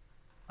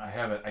 I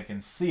have it. I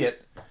can see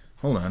it.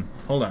 Hold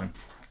on.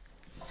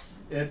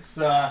 It's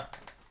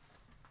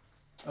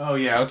oh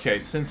yeah, okay.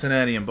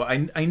 Cincinnati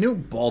and I knew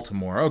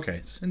Baltimore.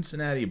 Okay,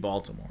 Cincinnati,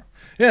 Baltimore.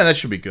 Yeah, that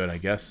should be good, I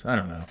guess. I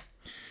don't know.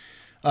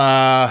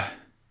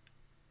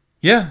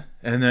 Yeah,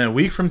 and then a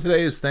week from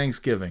today is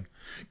Thanksgiving.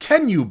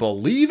 Can you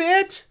believe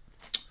it?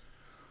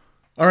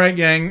 All right,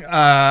 gang.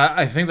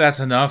 I think that's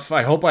enough.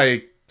 I hope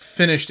I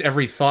finished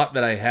every thought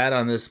that I had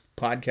on this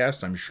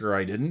podcast. I'm sure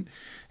I didn't,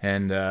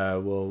 and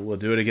we'll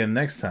do it again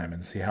next time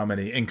and see how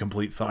many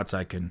incomplete thoughts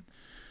I can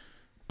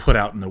put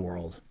out in the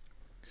world.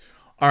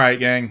 All right,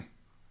 gang.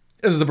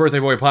 This is the Birthday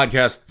Boy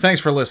Podcast.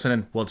 Thanks for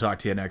listening. We'll talk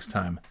to you next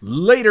time.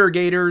 Later,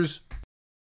 Gators.